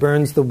fire that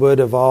burns the wood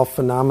of all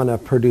phenomena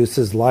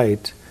produces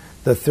light,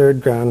 the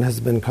third ground has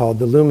been called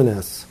the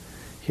luminous.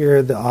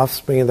 Here the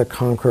offspring of the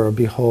conqueror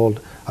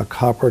behold a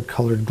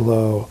copper-colored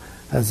glow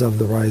as of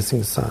the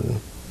rising sun.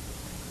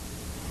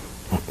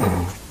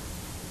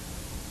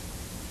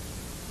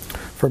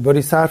 For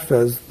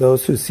bodhisattvas,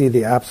 those who see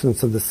the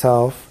absence of the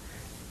self,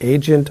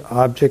 agent,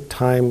 object,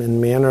 time, and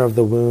manner of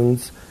the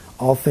wounds,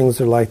 all things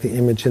are like the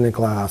image in a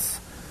glass.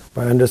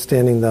 By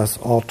understanding thus,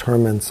 all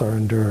torments are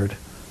endured.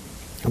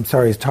 I'm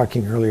sorry, he's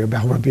talking earlier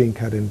about we're being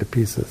cut into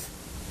pieces.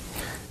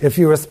 If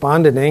you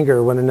respond in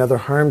anger when another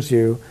harms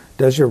you,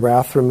 does your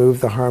wrath remove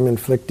the harm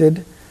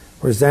inflicted?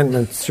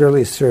 Resentment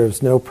surely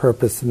serves no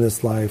purpose in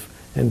this life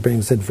and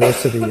brings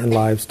adversity in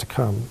lives to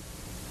come.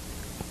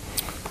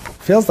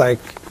 Feels like,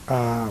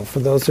 for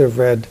those who have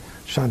read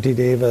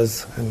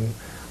Shantidevas, and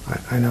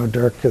I know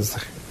Dirk is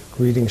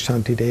reading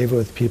Shantideva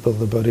with people,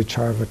 the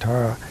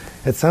Bodhicharvatara,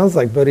 it sounds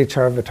like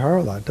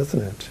Bodhicharvatara a lot,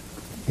 doesn't it?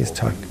 He's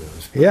talking.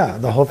 Yeah,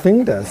 the whole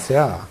thing does,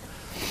 yeah.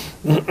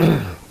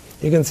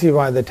 You can see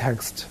why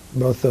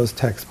both those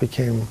texts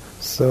became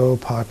so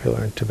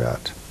popular in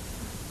Tibet.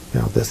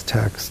 This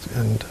text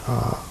and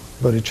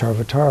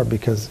Bodhicharvatara,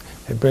 because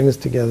it brings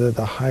together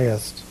the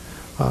highest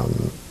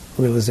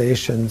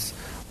realizations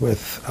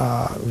with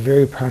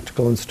very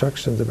practical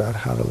instructions about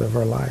how to live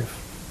our life.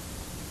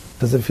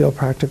 Does it feel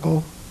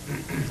practical?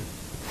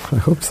 I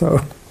hope so.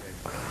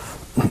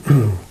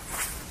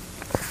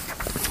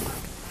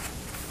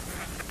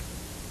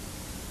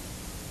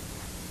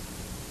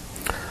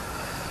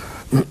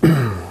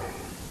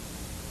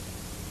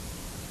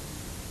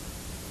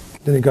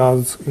 Then he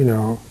goes,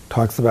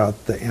 talks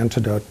about the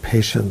antidote,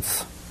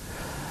 patience.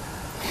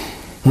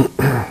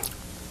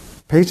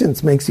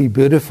 Patience makes you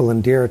beautiful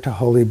and dear to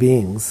holy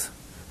beings.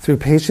 Through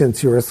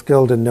patience you are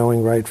skilled in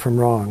knowing right from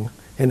wrong.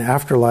 In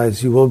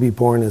afterlives you will be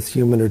born as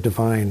human or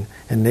divine,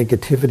 and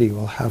negativity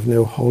will have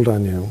no hold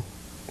on you.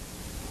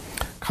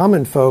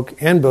 Common folk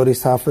and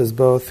bodhisattvas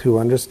both, who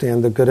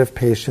understand the good of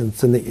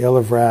patience and the ill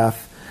of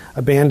wrath,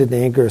 abandon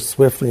anger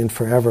swiftly and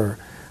forever,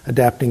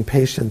 adapting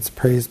patience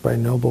praised by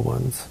noble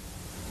ones.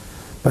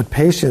 But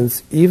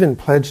patience, even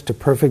pledged to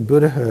perfect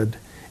Buddhahood,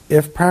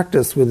 if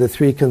practiced with the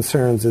three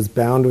concerns, is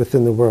bound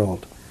within the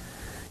world.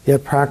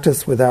 Yet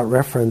practiced without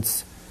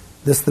reference,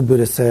 this the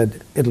Buddha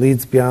said, it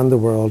leads beyond the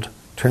world,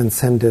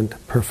 transcendent,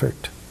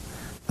 perfect.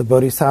 The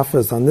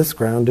bodhisattvas on this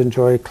ground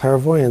enjoy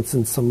clairvoyance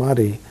and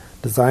samadhi.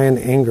 Desire and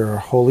anger are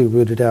wholly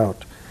rooted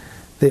out.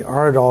 They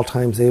are at all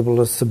times able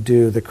to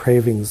subdue the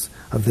cravings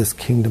of this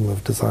kingdom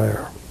of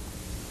desire.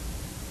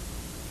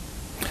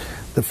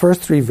 The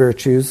first three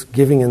virtues,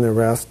 giving and the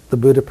rest, the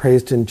Buddha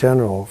praised in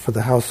general for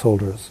the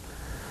householders.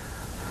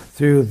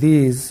 Through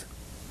these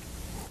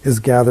is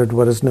gathered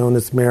what is known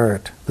as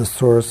merit, the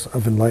source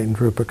of enlightened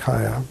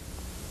Rupakaya.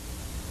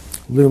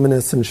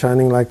 Luminous and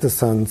shining like the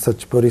sun,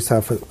 such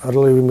bodhisattvas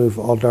utterly remove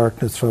all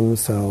darkness from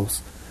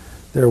themselves.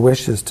 Their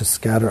wish is to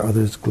scatter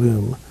others'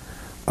 gloom.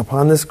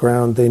 Upon this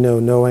ground they know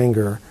no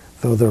anger,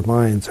 though their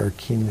minds are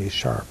keenly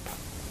sharp.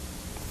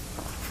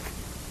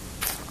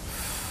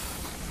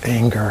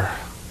 Anger.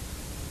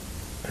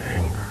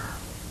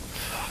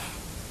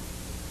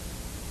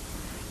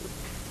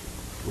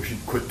 We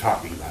should quit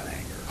talking about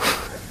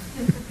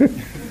anger.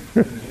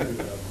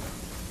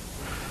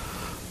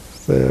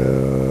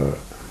 So,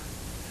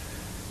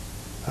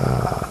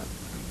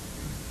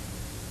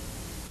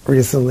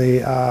 recently,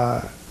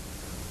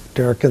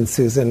 Dirk and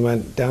Susan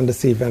went down to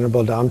see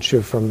Venerable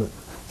Damchu from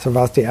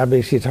Sarvasti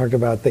Abbey. She talked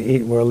about the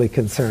 8 worldly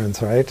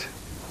concerns, right?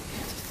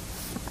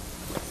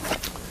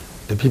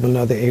 Do people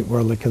know the 8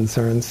 worldly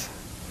concerns?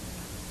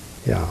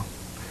 Yeah.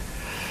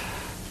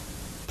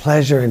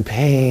 Pleasure and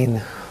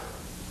pain,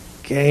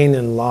 gain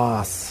and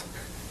loss,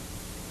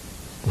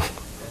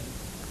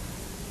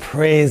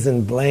 praise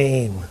and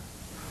blame,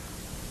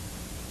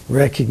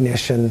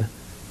 recognition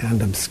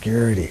and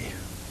obscurity.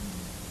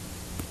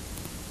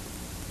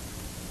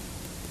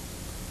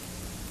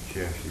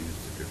 She actually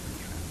used a different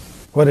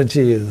translation. What did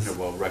she use? Yeah,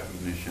 well,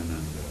 recognition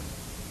and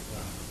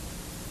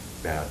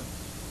bad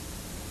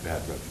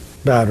reputation.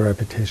 Bad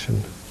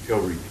reputation.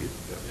 Ill repute.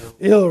 Yeah.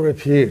 Ill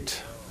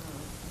repute.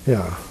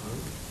 Yeah.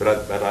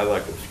 But I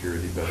like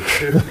obscurity better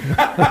too.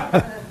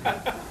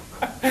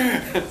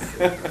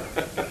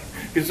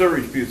 Because ill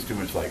repute's too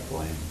much like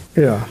blame.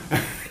 Yeah.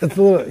 It's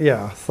a little,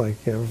 yeah, it's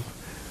like, you know.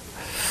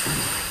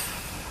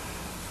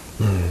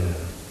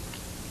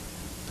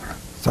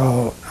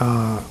 So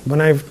when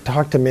I've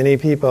talked to many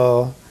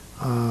people,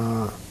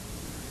 a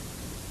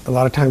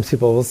lot of times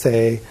people will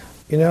say,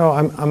 you know,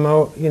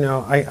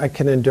 I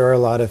can endure a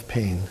lot of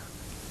pain,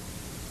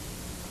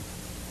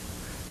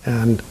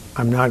 and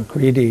I'm not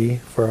greedy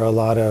for a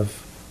lot of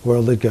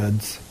worldly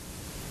goods,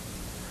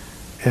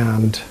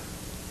 and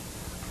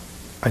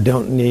I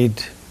don't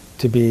need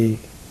to be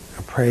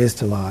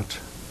praised a lot.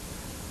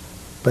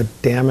 But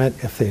damn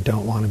it, if they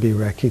don't want to be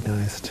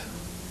recognized.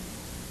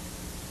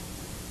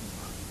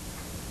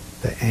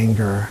 The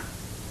anger,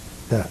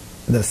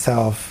 the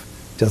self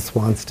just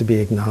wants to be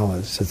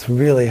acknowledged. It's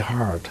really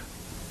hard.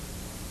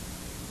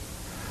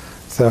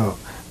 So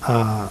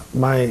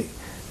my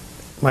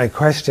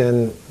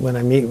question when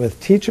I meet with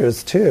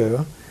teachers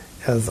too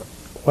is,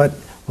 what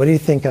do you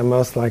think I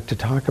most like to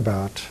talk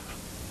about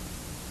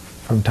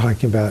from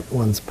talking about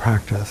one's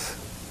practice?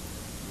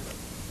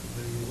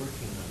 What are you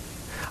working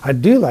on? I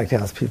do like to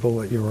ask people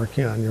what you're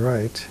working on, you're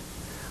right.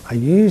 I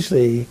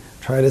usually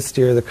try to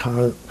steer the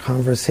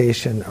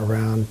conversation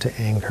around to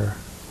anger.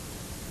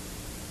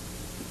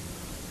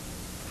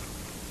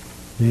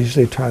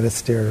 Usually try to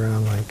steer it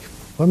around like,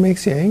 what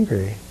makes you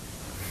angry?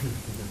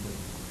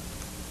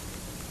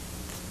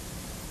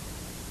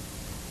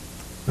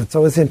 It's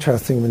always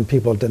interesting when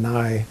people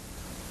deny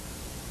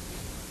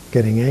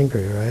getting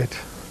angry, right?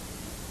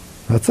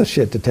 That's a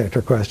shit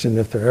detector question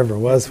if there ever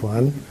was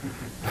one.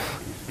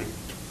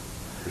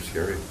 They're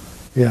scary.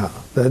 Yeah,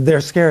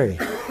 they're scary.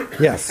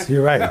 Yes,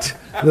 you're right.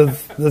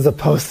 There's a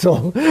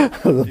postal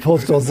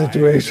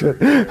situation.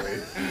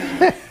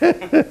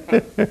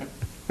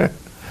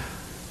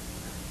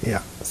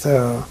 Yeah.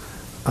 So,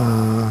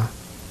 I'm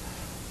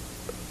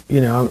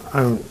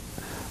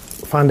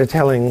fond of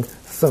telling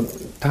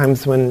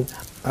sometimes when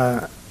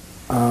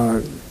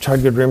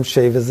Chardgud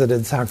Rinpoche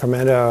visited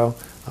Sacramento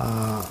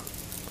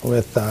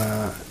with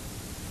the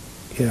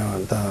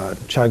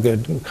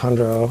Chardgud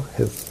Khandro,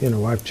 his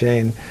wife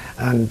Jane,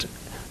 and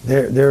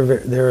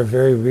they're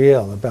very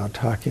real about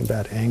talking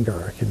about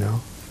anger.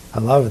 I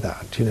love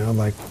that.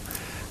 Like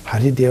how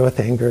do you deal with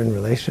anger in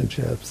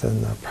relationships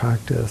and the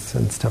practice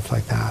and stuff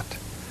like that?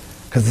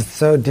 Because it's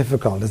so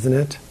difficult, isn't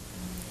it?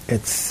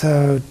 It's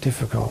so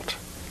difficult.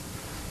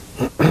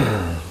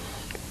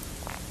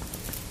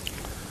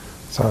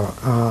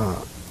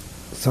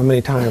 So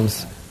many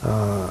times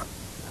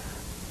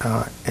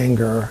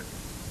anger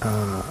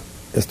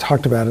is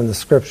talked about in the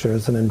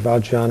scriptures, and in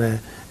Vajrayana,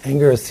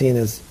 anger is seen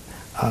as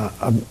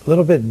a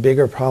little bit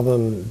bigger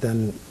problem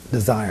than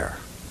desire.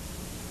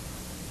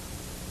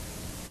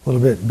 A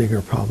little bit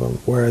bigger problem.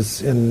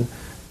 Whereas in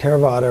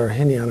Theravada or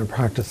Hinayana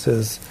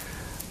practices,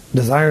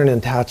 desire and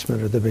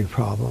attachment are the big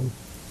problem,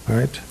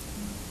 right?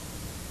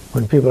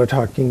 When people are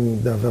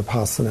talking the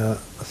Vipassana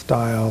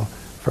style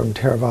from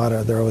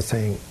Theravada, they're always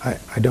saying,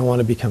 I don't want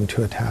to become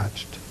too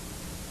attached.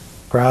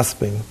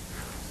 Grasping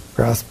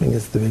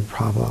is the big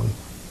problem.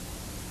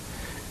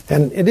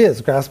 And it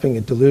is, grasping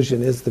a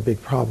delusion is the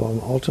big problem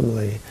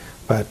ultimately,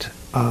 but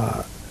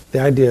the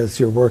idea is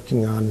you're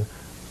working on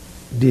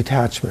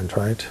detachment,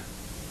 right?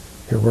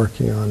 You're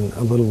working on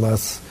a little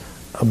less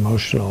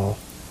emotional,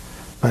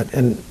 but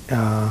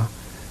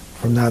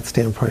from that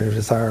standpoint of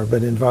desire.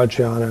 But in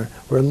Vajrayana,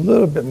 we're a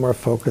little bit more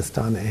focused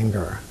on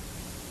anger.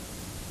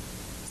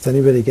 Does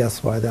anybody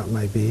guess why that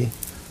might be?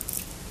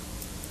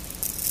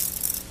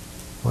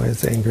 Why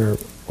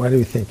do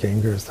we think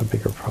anger is the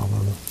bigger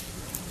problem?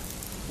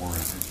 More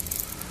energy.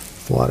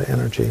 It's a lot of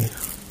energy.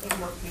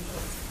 More people.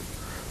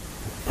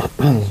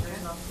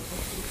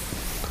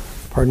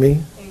 Pardon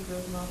me? Anger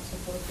is not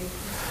supporting.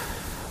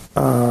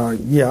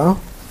 Yeah.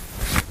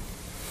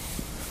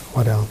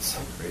 What else?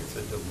 It creates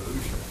a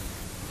delusion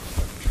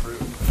of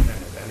truth, and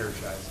it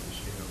energizes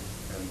you,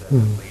 and then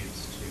it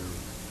leads to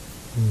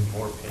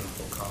more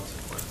painful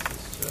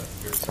consequences to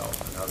yourself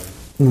and others.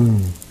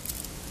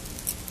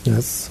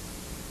 Yes.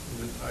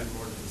 Is it tied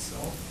more to the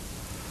self?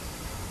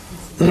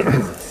 Is it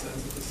the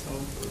sense of the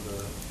self or the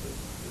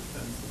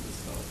defense of the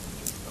self, or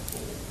just the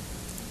whole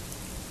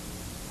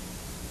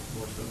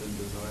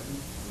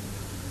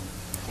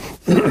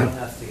Someone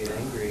has to get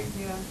angry.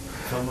 Yeah.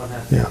 Someone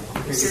has to Yeah. get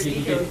angry. It's your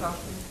ego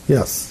talking.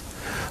 Yes.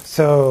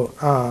 So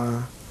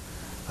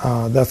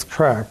that's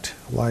correct.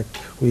 Like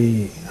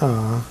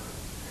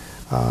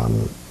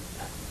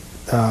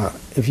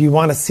if you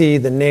want to see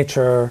the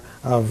nature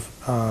of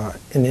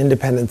an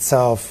independent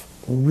self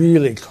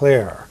really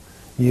clear,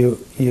 you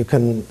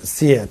can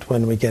see it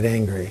when we get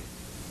angry.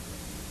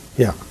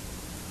 Yeah.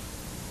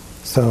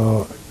 So.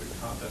 Like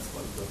that's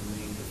like the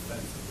main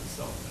defense of the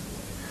self in a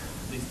way.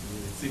 At least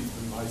it seems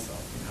to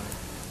myself,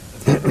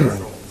 That's what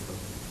controls the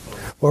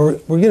Well,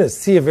 we're going to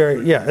see a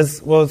very, it's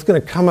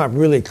going to come up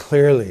really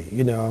clearly,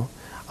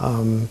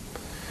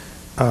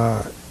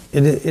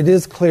 It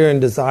is clear in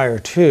desire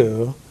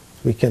too,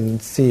 we can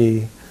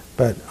see,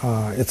 but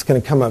it's going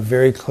to come up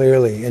very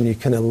clearly and you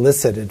can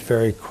elicit it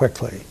very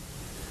quickly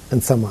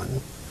in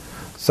someone.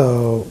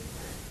 So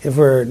if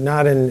we're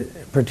not in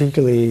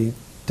particularly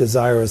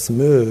desirous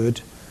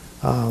mood,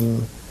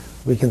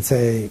 we can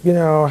say,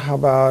 how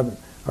about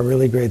a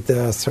really great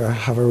this, or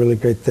have a really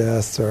great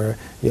this, or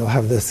you'll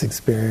have this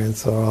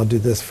experience, or I'll do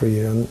this for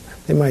you. And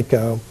they might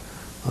go,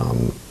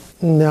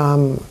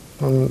 no,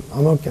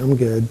 I'm okay, I'm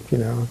good,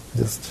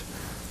 just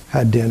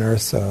had dinner,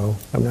 so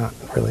I'm not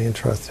really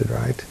interested,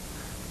 right?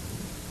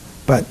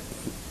 But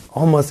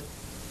almost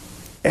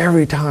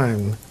every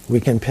time we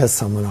can piss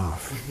someone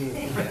off,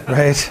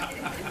 right?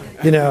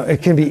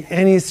 It can be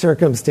any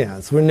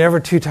circumstance. We're never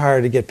too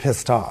tired to get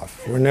pissed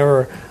off. We're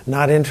never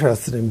not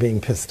interested in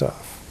being pissed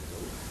off.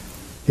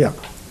 Yeah.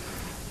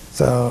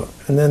 So,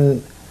 and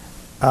then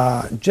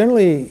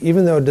generally,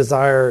 even though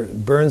desire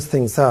burns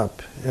things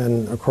up,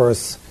 and of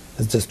course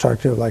is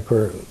destructive, like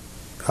we're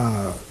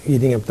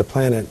eating up the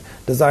planet,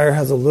 desire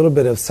has a little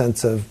bit of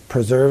sense of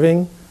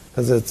preserving,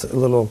 because it's a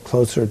little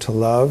closer to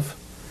love,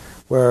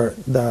 where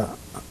the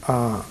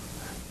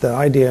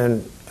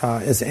idea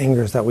is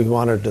anger, is that we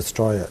want to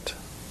destroy it.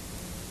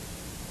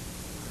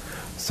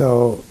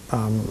 So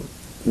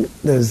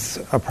there's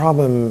a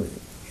problem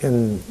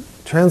in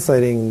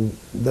translating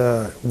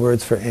the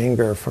words for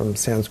anger from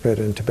Sanskrit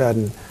and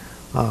Tibetan,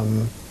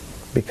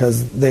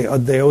 because they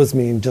always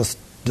mean just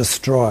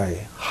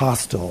destroy,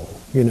 hostile,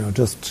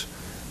 just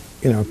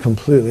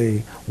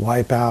completely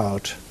wipe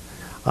out.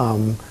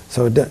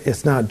 So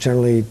it's not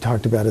generally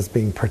talked about as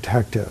being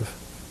protective,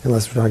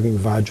 unless we're talking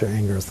Vajra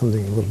anger or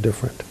something a little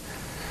different.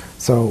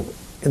 So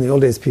in the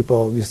old days,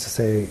 people used to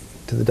say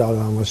to the Dalai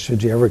Lama,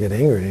 should you ever get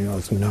angry? And he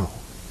goes, no.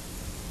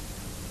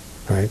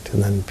 Right?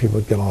 And then people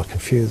would get all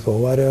confused. Well,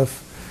 what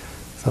if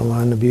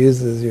someone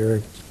abuses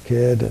your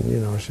kid?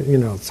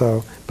 And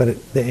so, but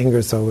the anger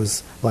is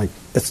always like,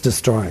 it's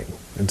destroying.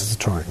 It's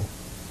destroying.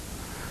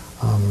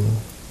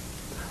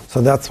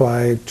 So that's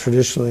why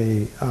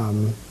traditionally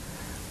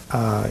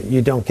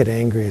you don't get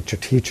angry at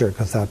your teacher,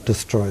 because that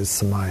destroys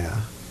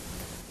samaya.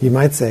 You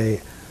might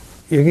say,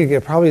 you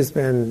could probably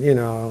spend, you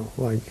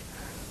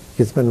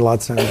could spend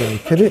lots of time going,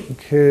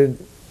 could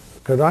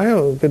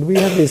we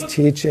have these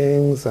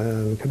teachings,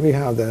 and could we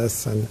have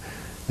this, and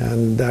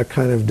that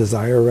kind of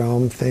desire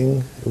realm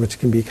thing, which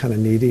can be kind of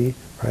needy,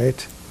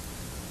 right?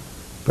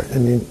 But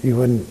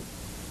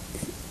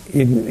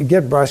you'd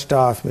get brushed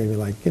off, maybe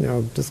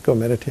just go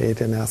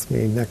meditate and ask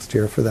me next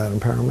year for that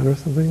empowerment or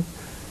something.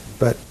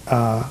 But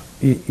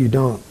you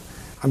don't.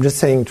 I'm just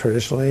saying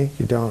traditionally,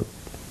 you don't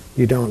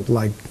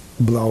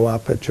blow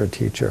up at your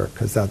teacher,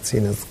 because that's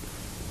seen as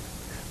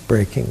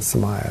breaking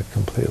samaya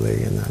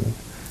completely, and then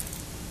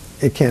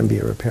it can be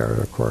repaired,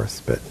 of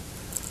course, but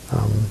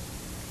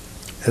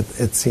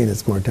it's seen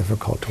as more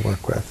difficult to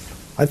work with.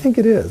 I think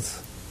it is.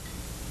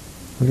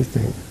 What do you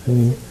think?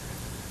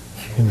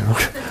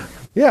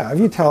 Yeah, if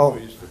you tell...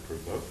 Tempo used to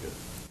provoke it.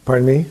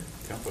 Pardon me?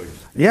 Tempo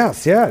used to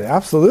Yes, yeah,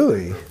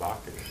 absolutely.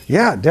 provocative.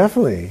 Yeah,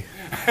 definitely.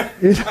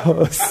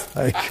 It's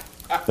like...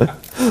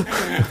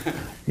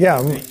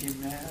 yeah,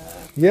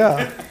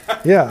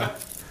 yeah.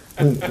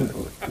 And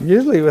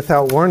usually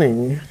without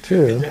warning,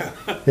 too.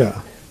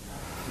 Yeah.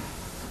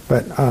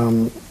 But,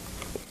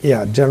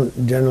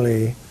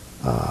 generally,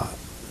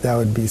 that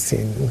would be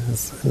seen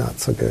as not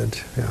so good,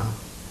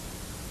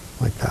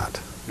 like that.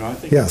 No, I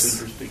think Yes.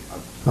 it's interesting.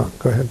 Oh,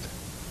 go ahead.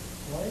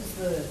 Why is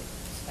the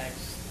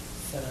text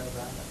set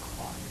around the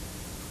clock?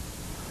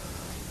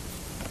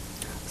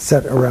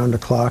 Set around a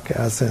clock,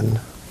 as in... The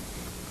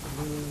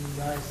moon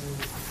rises,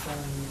 the sun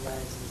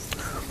rises, the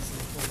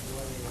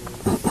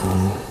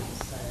sun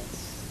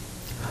sets.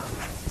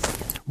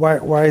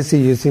 Why is he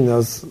using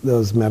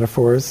those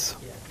metaphors?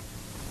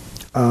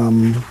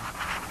 Yeah.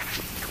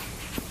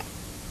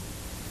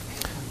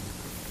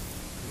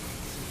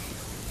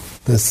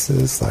 This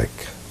is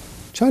like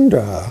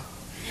Chandra.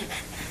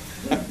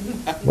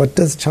 What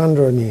does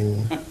Chandra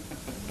mean?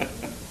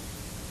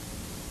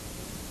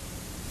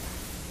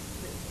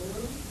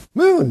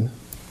 Moon.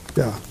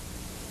 Yeah.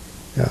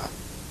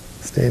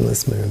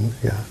 Stainless moon.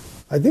 Yeah.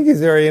 I think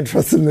he's very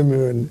interested in the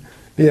moon.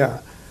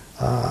 Yeah.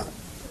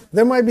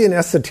 There might be an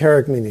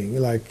esoteric meaning,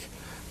 like,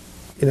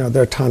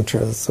 there are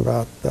tantras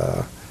about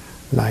the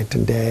night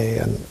and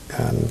day,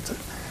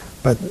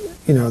 but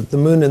the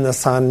moon and the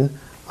sun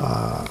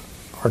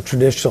or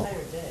traditional.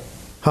 Entire day.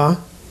 Huh?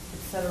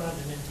 It's set around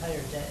an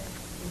entire day.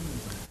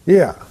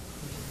 Yeah.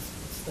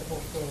 It's the whole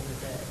flow of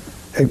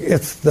the day.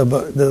 It's the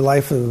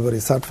life of the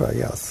bodhisattva,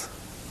 yes.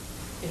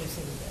 In a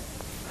single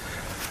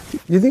day.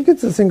 You think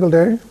it's a single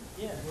day?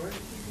 Yeah, where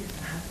did you get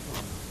that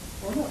from?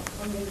 Well, no,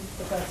 I mean,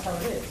 but that's how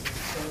it is.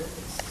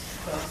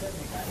 That's it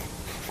like that.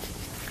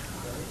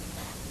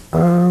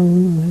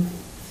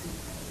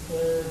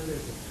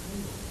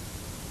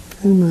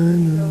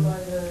 Go by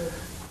the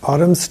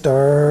Autumn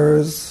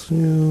stars,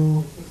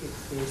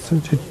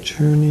 such a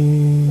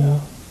journey.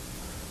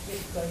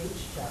 by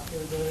each chapter,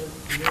 the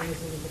moon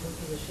is in a different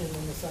position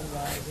when the sun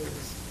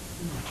rises.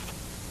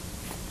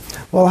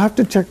 Well, I'll have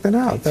to check that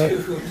out.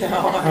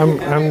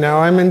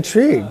 I'm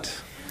intrigued.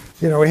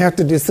 We have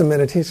to do some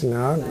meditation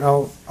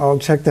now. I'll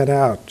check that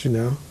out.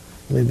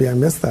 Maybe I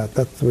missed that.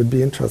 That would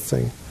be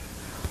interesting.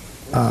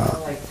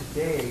 Like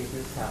today,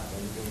 this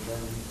happened, and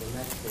then the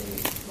next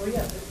day. Well,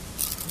 yeah, but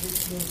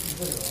this means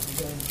literal. I'm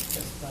going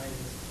just by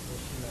this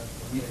position of.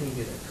 You think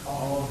it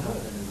all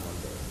happened in one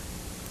day?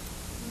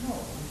 No,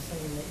 I'm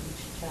saying that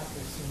each chapter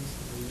seems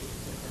to be a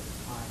different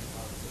time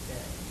of the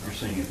day. You're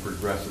saying it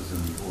progresses in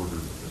the order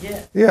of the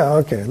Yeah. Yeah,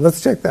 okay.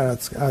 Let's check that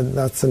out.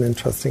 That's an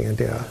interesting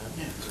idea.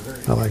 Yeah, it's a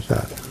very I like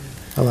that.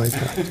 I like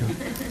that too.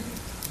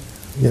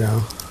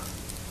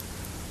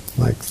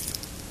 Like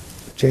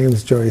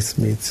James Joyce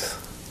meets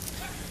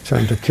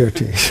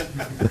Chandrakirti. I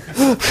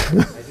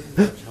didn't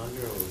know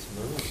Chandra was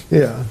moon.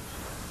 Yeah.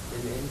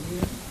 In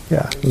India?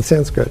 Yeah, in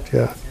Sanskrit,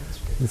 yeah.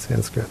 In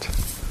Sanskrit.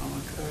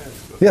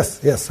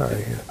 Yes, sorry.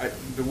 Yeah.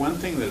 The one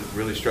thing that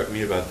really struck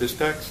me about this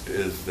text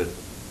is that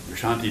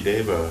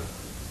Shantideva,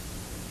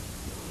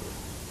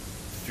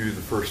 through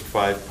the first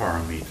 5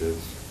 paramitas,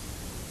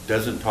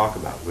 doesn't talk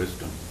about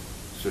wisdom.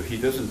 So he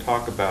doesn't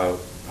talk about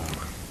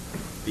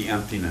the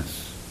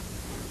emptiness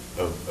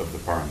of the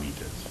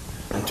paramitas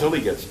until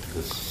he gets to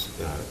this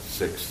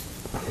 6th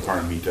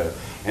paramita.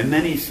 And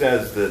then he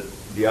says that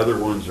the other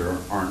ones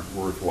aren't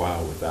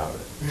worthwhile without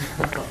it.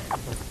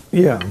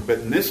 Yeah. But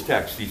in this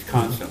text, he's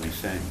constantly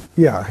saying.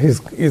 Yeah,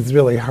 he's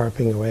really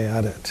harping away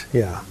at it.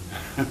 Yeah.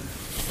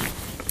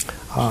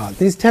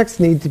 These texts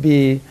need to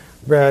be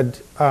read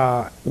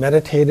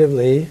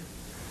meditatively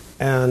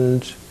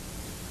and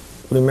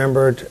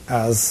remembered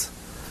as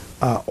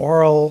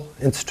oral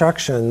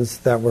instructions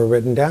that were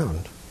written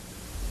down.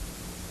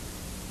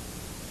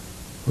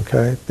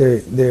 Okay,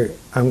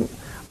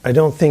 I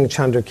don't think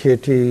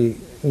Chandrakirti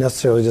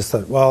necessarily just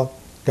said, "Well,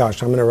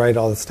 gosh, I'm going to write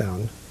all this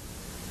down."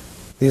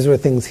 These were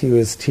things he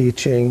was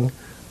teaching.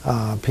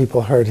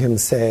 People heard him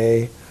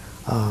say.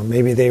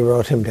 Maybe they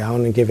wrote him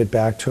down and gave it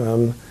back to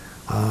him.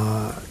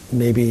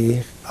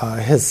 Maybe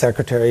his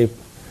secretary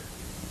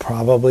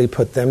probably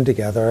put them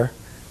together,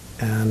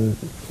 and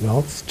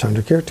it's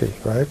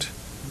Chandrakirti, right?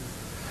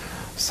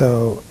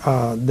 So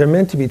they're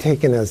meant to be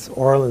taken as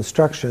oral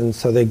instructions,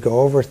 so they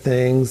go over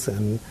things,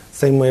 and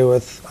same way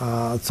with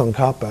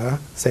Tsongkhapa,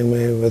 same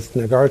way with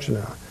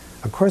Nagarjuna.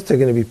 Of course they're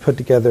going to be put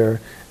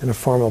together in a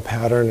formal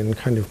pattern and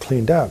kind of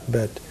cleaned up,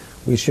 but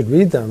we should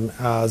read them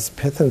as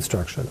pith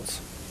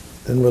instructions.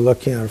 Then we're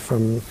looking at it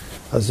from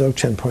a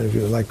Dzogchen point of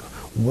view, like,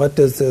 what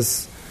does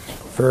this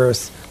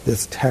verse,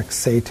 this text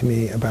say to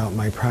me about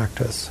my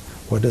practice?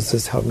 What does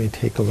this help me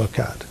take a look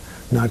at?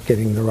 Not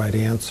getting the right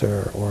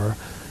answer or,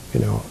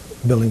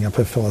 building up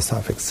a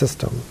philosophic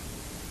system.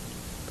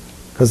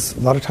 Because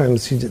a lot of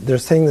times they're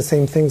saying the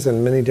same things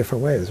in many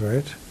different ways,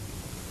 right?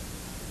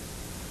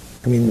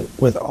 I mean,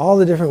 with all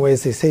the different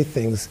ways they say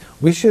things,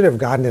 we should have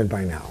gotten it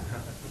by now,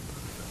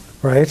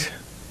 right?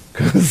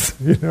 Because,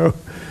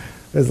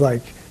 it's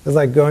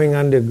like going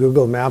onto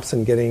Google Maps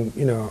and getting,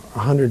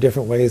 100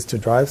 different ways to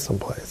drive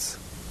someplace.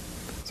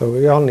 So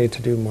we all need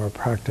to do more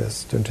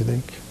practice, don't you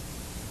think?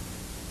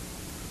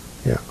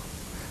 Yeah.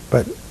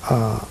 But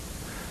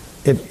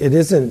it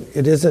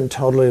isn't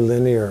totally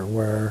linear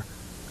where,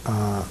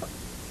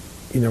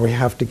 we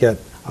have to get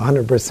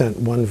 100%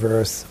 one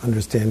verse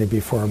understanding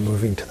before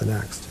moving to the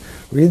next.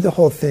 Read the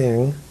whole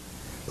thing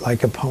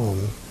like a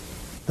poem.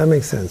 That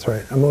makes sense,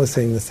 right? I'm always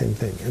saying the same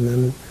thing.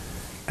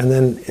 And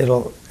then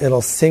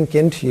it'll sink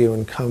into you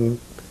and come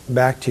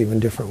back to you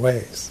in different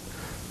ways.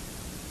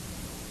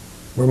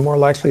 We're more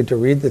likely to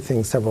read the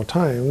thing several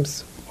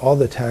times, all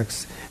the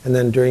texts, and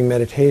then during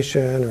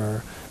meditation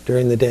or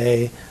during the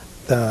day,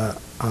 the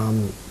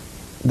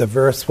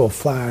verse will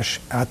flash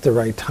at the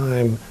right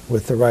time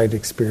with the right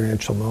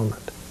experiential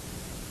moment.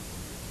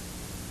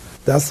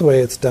 That's the way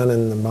it's done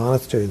in the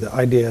monastery. The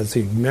idea is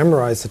you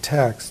memorize the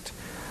text,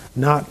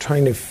 not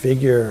trying to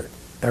figure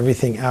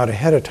everything out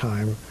ahead of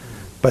time,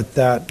 but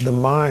that the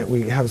mind,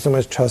 we have so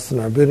much trust in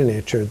our Buddha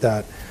nature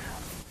that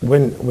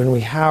when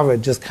we have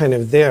it just kind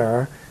of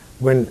there,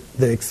 when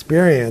the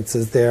experience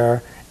is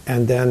there,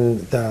 and then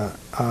the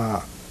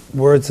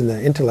words and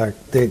the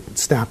intellect, they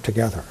snap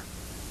together.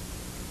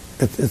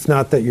 It's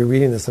not that you're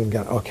reading this and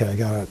go, okay, I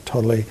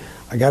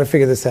got to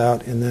figure this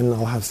out, and then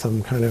I'll have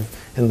some kind of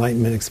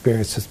enlightenment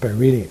experience just by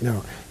reading it.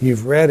 No,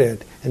 you've read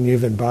it and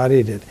you've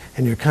embodied it,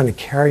 and you're kind of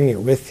carrying it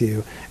with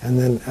you, and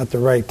then at the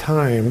right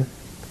time,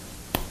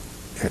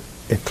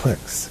 it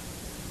clicks.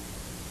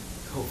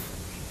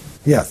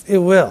 Yes, it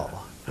will.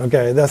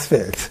 Okay, that's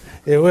fixed.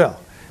 It will.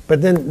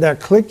 But then that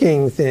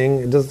clicking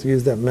thing, just to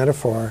use that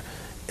metaphor,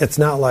 it's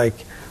not like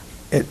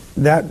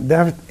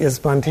that is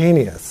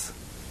spontaneous.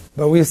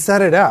 But we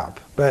set it up.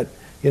 But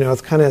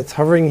it's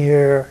hovering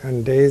here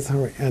and days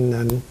hovering, and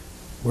then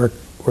we're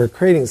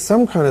creating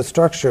some kind of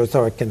structure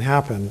so it can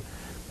happen.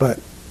 But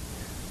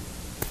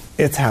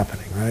it's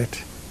happening,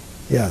 right?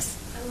 Yes.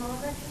 And all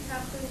that can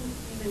happen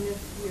even if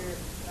you're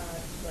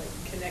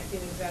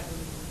connecting exactly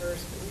with the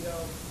verse, but you go,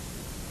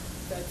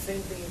 that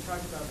same thing you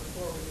talked about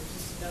before, where you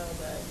just know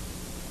that,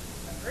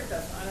 I've heard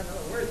that, I don't know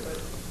the word, but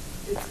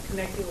it's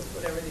connecting with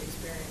whatever the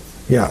experience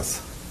is. Yes.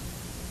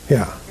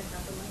 Yeah. It can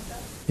happen like that?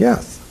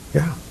 Yes.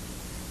 Yeah.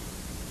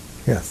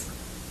 Yes.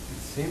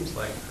 It seems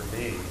like for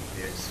me,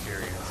 the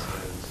experience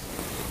is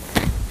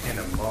in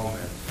a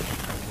moment,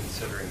 I'm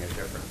considering a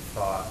different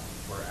thought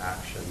or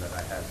action that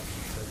I hadn't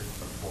considered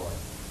before.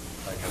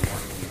 Like I'm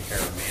working in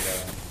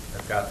Paramita,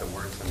 I've got the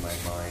words in my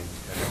mind,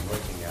 and I'm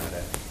looking at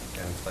it,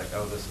 and it's like,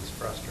 oh, this is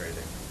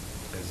frustrating.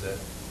 Is it?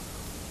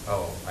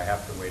 Oh, I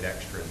have to wait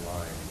extra in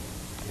line.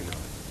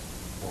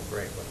 Well,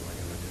 great, what am I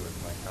going to do with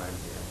my time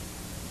here?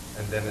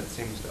 And then it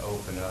seems to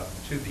open up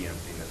to the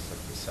emptiness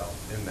of the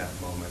self in that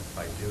moment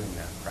by doing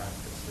that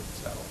practice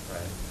itself,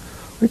 right?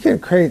 We can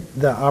create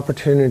the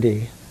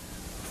opportunity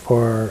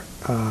for,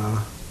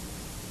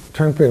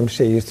 Chandrakirti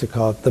Bhumis used to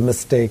call it the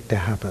mistake to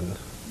happen.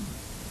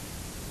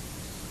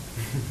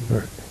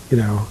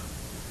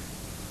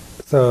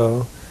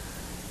 So,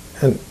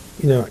 and,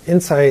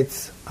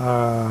 insights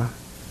are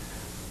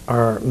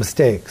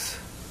mistakes.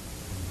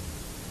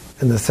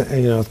 In the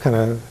it's kind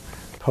of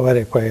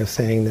poetic way of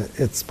saying that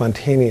it's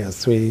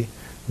spontaneous. We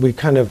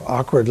kind of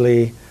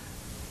awkwardly,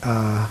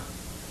 kind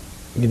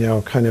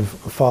of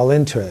fall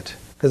into it.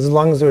 Because as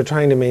long as we're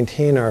trying to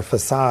maintain our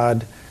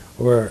facade,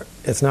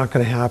 it's not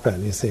going to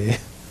happen, you see.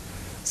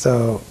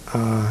 So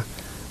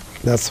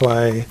that's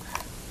why,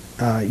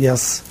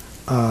 yes,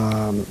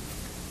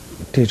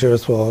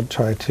 teachers will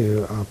try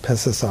to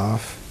piss us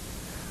off,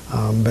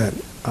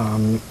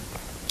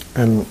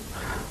 and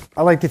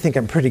I like to think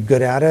I'm pretty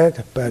good at it,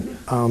 but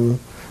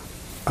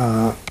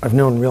I've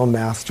known real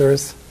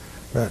masters.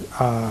 But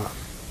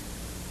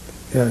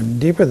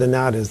deeper than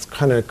that is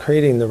kind of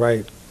creating the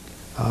right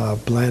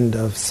blend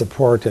of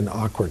support and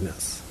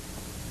awkwardness.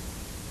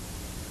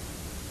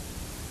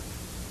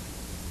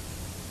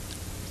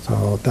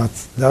 So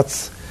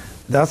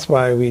that's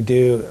why we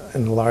do,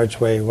 in a large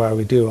way, why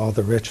we do all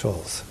the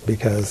rituals,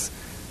 because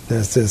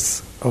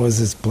there's always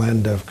this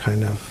blend of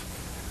kind of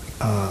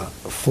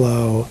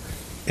flow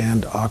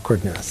and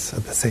awkwardness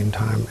at the same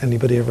time.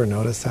 Anybody ever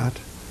notice that?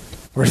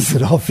 Or does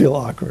it all feel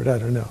awkward? I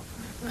don't know.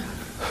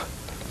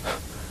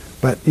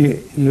 But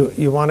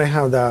you want to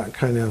have that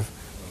kind of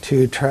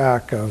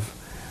two-track of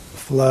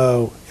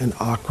flow and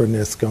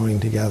awkwardness going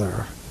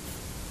together.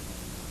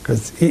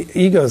 Because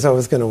ego is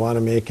always going to want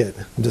to make it,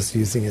 I'm just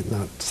using it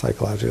not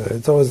psychologically,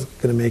 it's always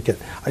going to make it,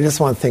 I just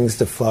want things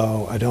to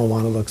flow, I don't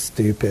want to look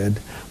stupid,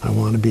 I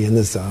want to be in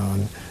the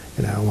zone,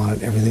 I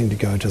want everything to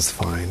go just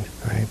fine,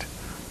 right?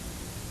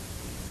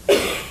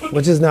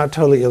 Which is not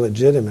totally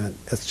illegitimate,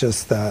 it's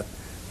just that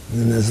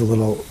then there's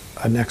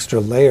an extra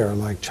layer,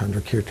 like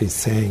Chandrakirti's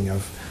saying,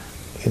 of,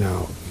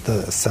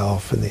 the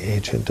self and the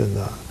agent and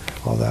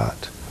all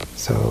that.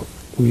 So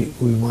we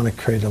want to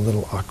create a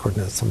little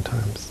awkwardness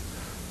sometimes.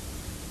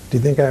 Do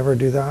you think I ever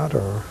do that,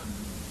 or?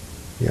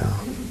 Yeah.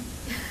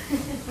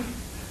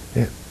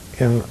 If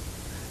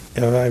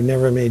I've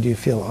never made you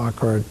feel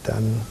awkward,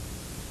 then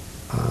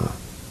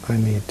I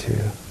need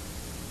to.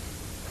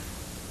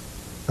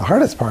 The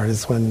hardest part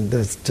is when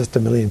there's just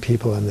 1 million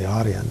people in the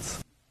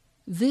audience.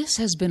 This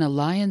has been a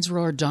Lions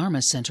Roar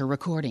Dharma Center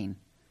recording.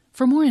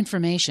 For more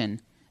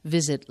information,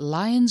 visit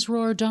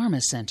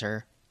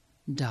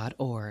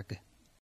lionsroardharmacenter.org.